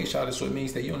gain the weight, Charlotte, so it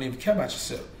means that you don't even care about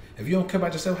yourself. If you don't care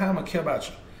about yourself, how am I care about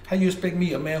you? How you expect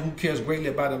me, a man who cares greatly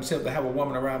about himself, to have a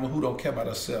woman around me who don't care about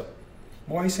herself?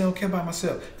 Why you say I don't care about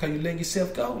myself? Because you letting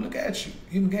yourself go. Look at you.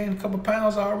 You gained a couple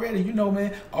pounds already. You know,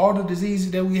 man, all the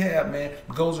diseases that we have, man,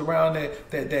 goes around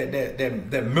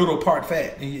that middle part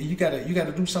fat. And you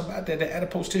gotta do something about that. That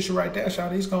adipose tissue right there,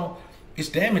 Charlotte, it's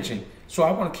damaging. So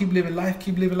I want to keep living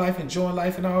life, enjoying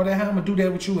life and all that. How I'm going to do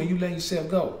that with you and you letting yourself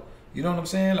go? You know what I'm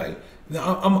saying? Like,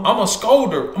 I'm a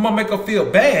scolder. I'm going to make her feel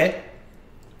bad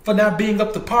for not being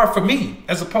up to par for me,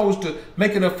 as opposed to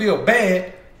making her feel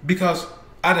bad because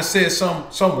I done said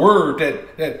some word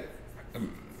that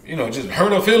you know, just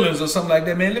hurt her feelings or something like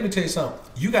that. Man, let me tell you something.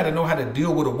 You got to know how to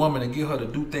deal with a woman and get her to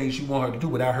do things you want her to do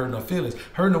without hurting her feelings.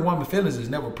 Hurting a woman's feelings is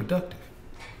never productive.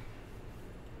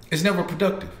 It's never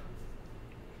productive.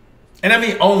 And I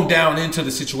mean, own down into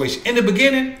the situation. In the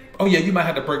beginning, oh yeah, you might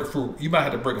have to break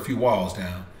a few walls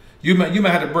down. You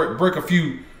might have to break a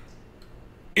few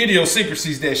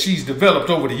idiosyncrasies that she's developed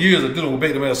over the years of dealing with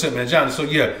beta male symptom angina. So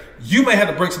yeah, you may have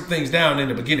to break some things down in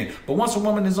the beginning. But once a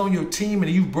woman is on your team and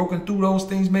you've broken through those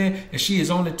things, man, and she is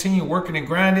on the team working and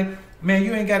grinding, man,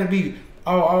 you ain't got to be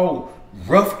all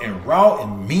rough and raw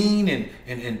and mean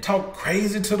and talk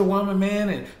crazy to the woman, man,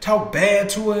 and talk bad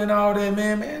to her and all that,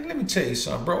 man. Man, let me tell you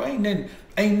something, bro. Listen,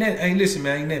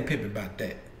 man, ain't nothing pimping about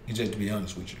that. Just to be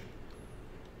honest with you.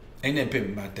 Ain't nothing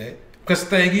pimping about that. Because the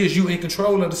thing is, you in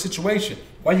control of the situation.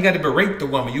 Why you got to berate the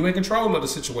woman? You in control of the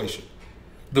situation.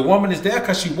 The woman is there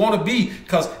because she want to be.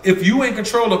 Because if you in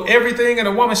control of everything and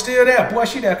the woman's still there, boy,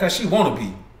 she there because she want to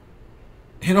be.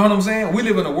 You know what I'm saying? We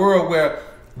live in a world where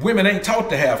women ain't taught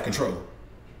to have control.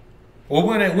 Or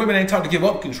women ain't taught to give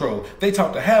up control. They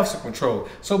taught to have some control.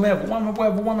 So, man, if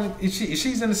a woman, if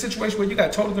she's in a situation where you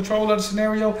got total control of the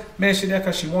scenario, man, she there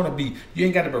because she want to be. You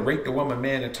ain't got to berate the woman,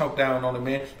 man, and talk down on the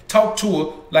man. Talk to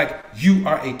her like you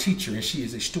are a teacher and she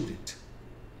is a student.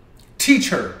 Teach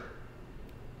her.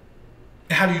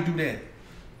 And how do you do that?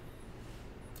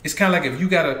 It's kind of like if you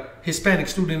got a Hispanic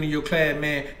student in your class,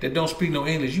 man, that don't speak no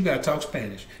English, you got to talk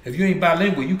Spanish. If you ain't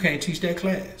bilingual, you can't teach that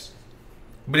class.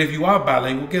 But if you are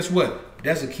bilingual, guess what?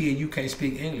 That's a kid you can't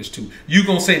speak English to. You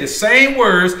gonna say the same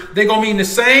words, they gonna mean the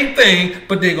same thing,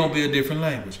 but they gonna be a different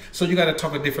language. So you gotta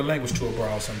talk a different language to a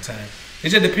broad sometimes. It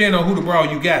just depends on who the broad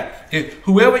you got. If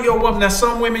whoever your woman, now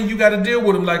some women you gotta deal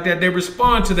with them like that, they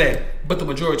respond to that, but the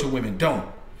majority of women don't.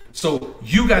 So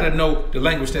you gotta know the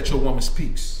language that your woman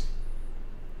speaks.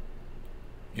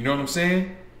 You know what I'm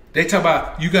saying? They talk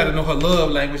about you gotta know her love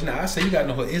language. Now I say you gotta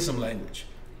know her ism language.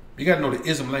 You gotta know the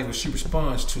ism language she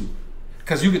responds to.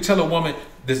 Because you could tell a woman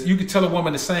this, you could tell a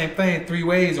woman the same thing 3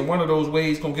 ways, and one of those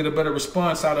ways gonna get a better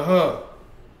response out of her.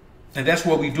 And that's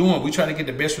what we doing. We trying to get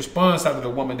the best response out of the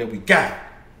woman that we got.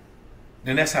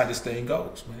 And that's how this thing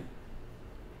goes, man.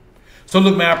 So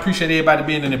look, man, I appreciate everybody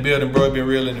being in the building, bro. Been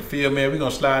real in the field, man. We're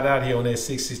gonna slide out here on that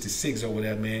 666 over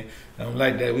there, man. I don't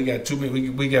like that. We got too many,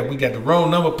 we got the wrong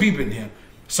number of people in here.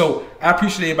 So I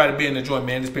appreciate everybody being in the joint,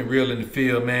 man. It's been real in the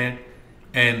field, man.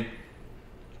 And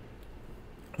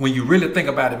when you really think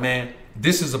about it, man,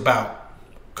 this is about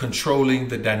controlling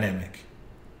the dynamic.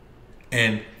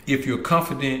 And if you're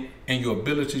confident in your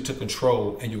ability to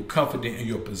control and you're confident in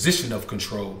your position of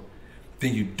control,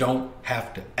 then you don't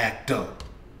have to act up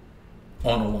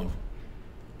on a woman.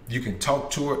 You can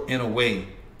talk to her in a way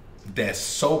that's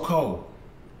so cold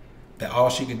that all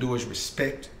she can do is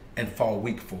respect and fall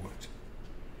weak for it.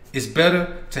 It's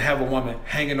better to have a woman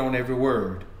hanging on every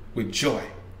word with joy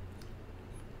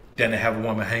than to have a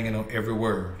woman hanging on every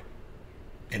word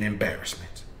in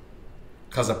embarrassment.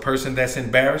 Because a person that's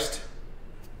embarrassed,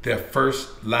 their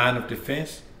first line of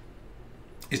defense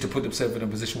is to put themselves in a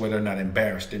position where they're not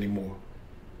embarrassed anymore.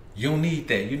 You don't need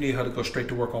that. You need her to go straight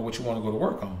to work on what you want to go to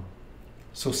work on.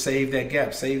 So save that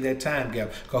gap, save that time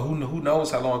gap. Because who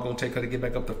knows how long it's going to take her to get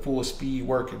back up to full speed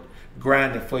working,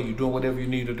 grinding for you, doing whatever you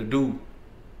need her to do.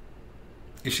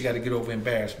 If she got to get over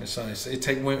embarrassment, son.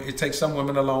 It takes some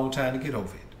women a long time to get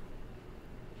over it.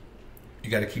 You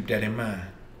got to keep that in mind.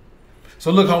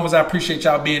 So look, homies, I appreciate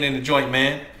y'all being in the joint,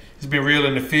 man. It's been real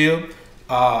in the field.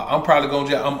 I'm probably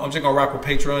I'm just gonna rock with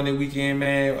Patreon this weekend,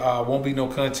 man. Won't be no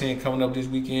content coming up this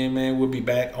weekend, man. We'll be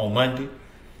back on Monday.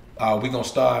 We gonna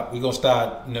start, you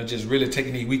know, just really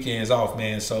taking these weekends off,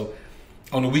 man. So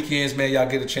on the weekends, man, y'all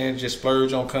get a chance to just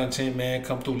splurge on content, man.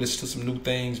 Come through, listen to some new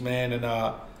things, man.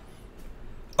 And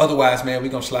otherwise, man, we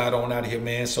gonna slide on out of here,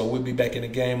 man. So we'll be back in the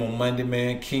game on Monday,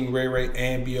 man. King Ray Ray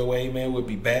and BOA, man. We'll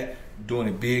be back doing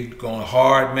it big, going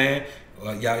hard, man.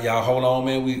 Y'all hold on,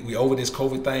 man. We over this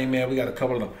COVID thing, man. We got a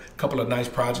couple of nice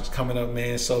projects coming up,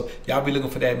 man. So y'all be looking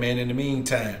for that, man. In the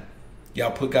meantime, y'all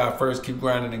put God first, keep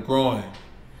grinding and growing.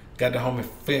 Got the homie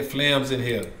Flims in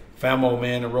here. Famo,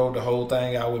 man, that rode the whole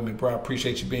thing out with me, bro. I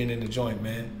appreciate you being in the joint,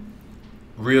 man.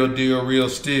 Real deal, real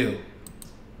still.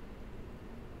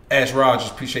 Ash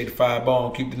Rogers, appreciate the 5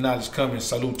 bones. Keep the knowledge coming.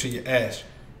 Salute to you, Ash.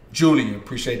 Julian,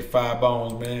 appreciate the 5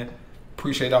 bones, man.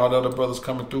 Appreciate all the other brothers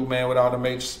coming through, man, with all the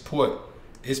major support.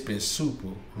 It's been super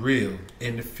real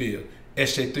in the field.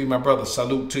 SJ3, my brother,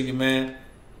 salute to you, man.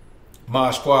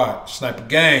 Mod Squad, Sniper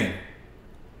Gang.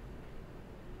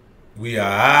 We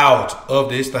are out of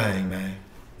this thing, man.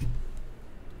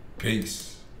 Peace.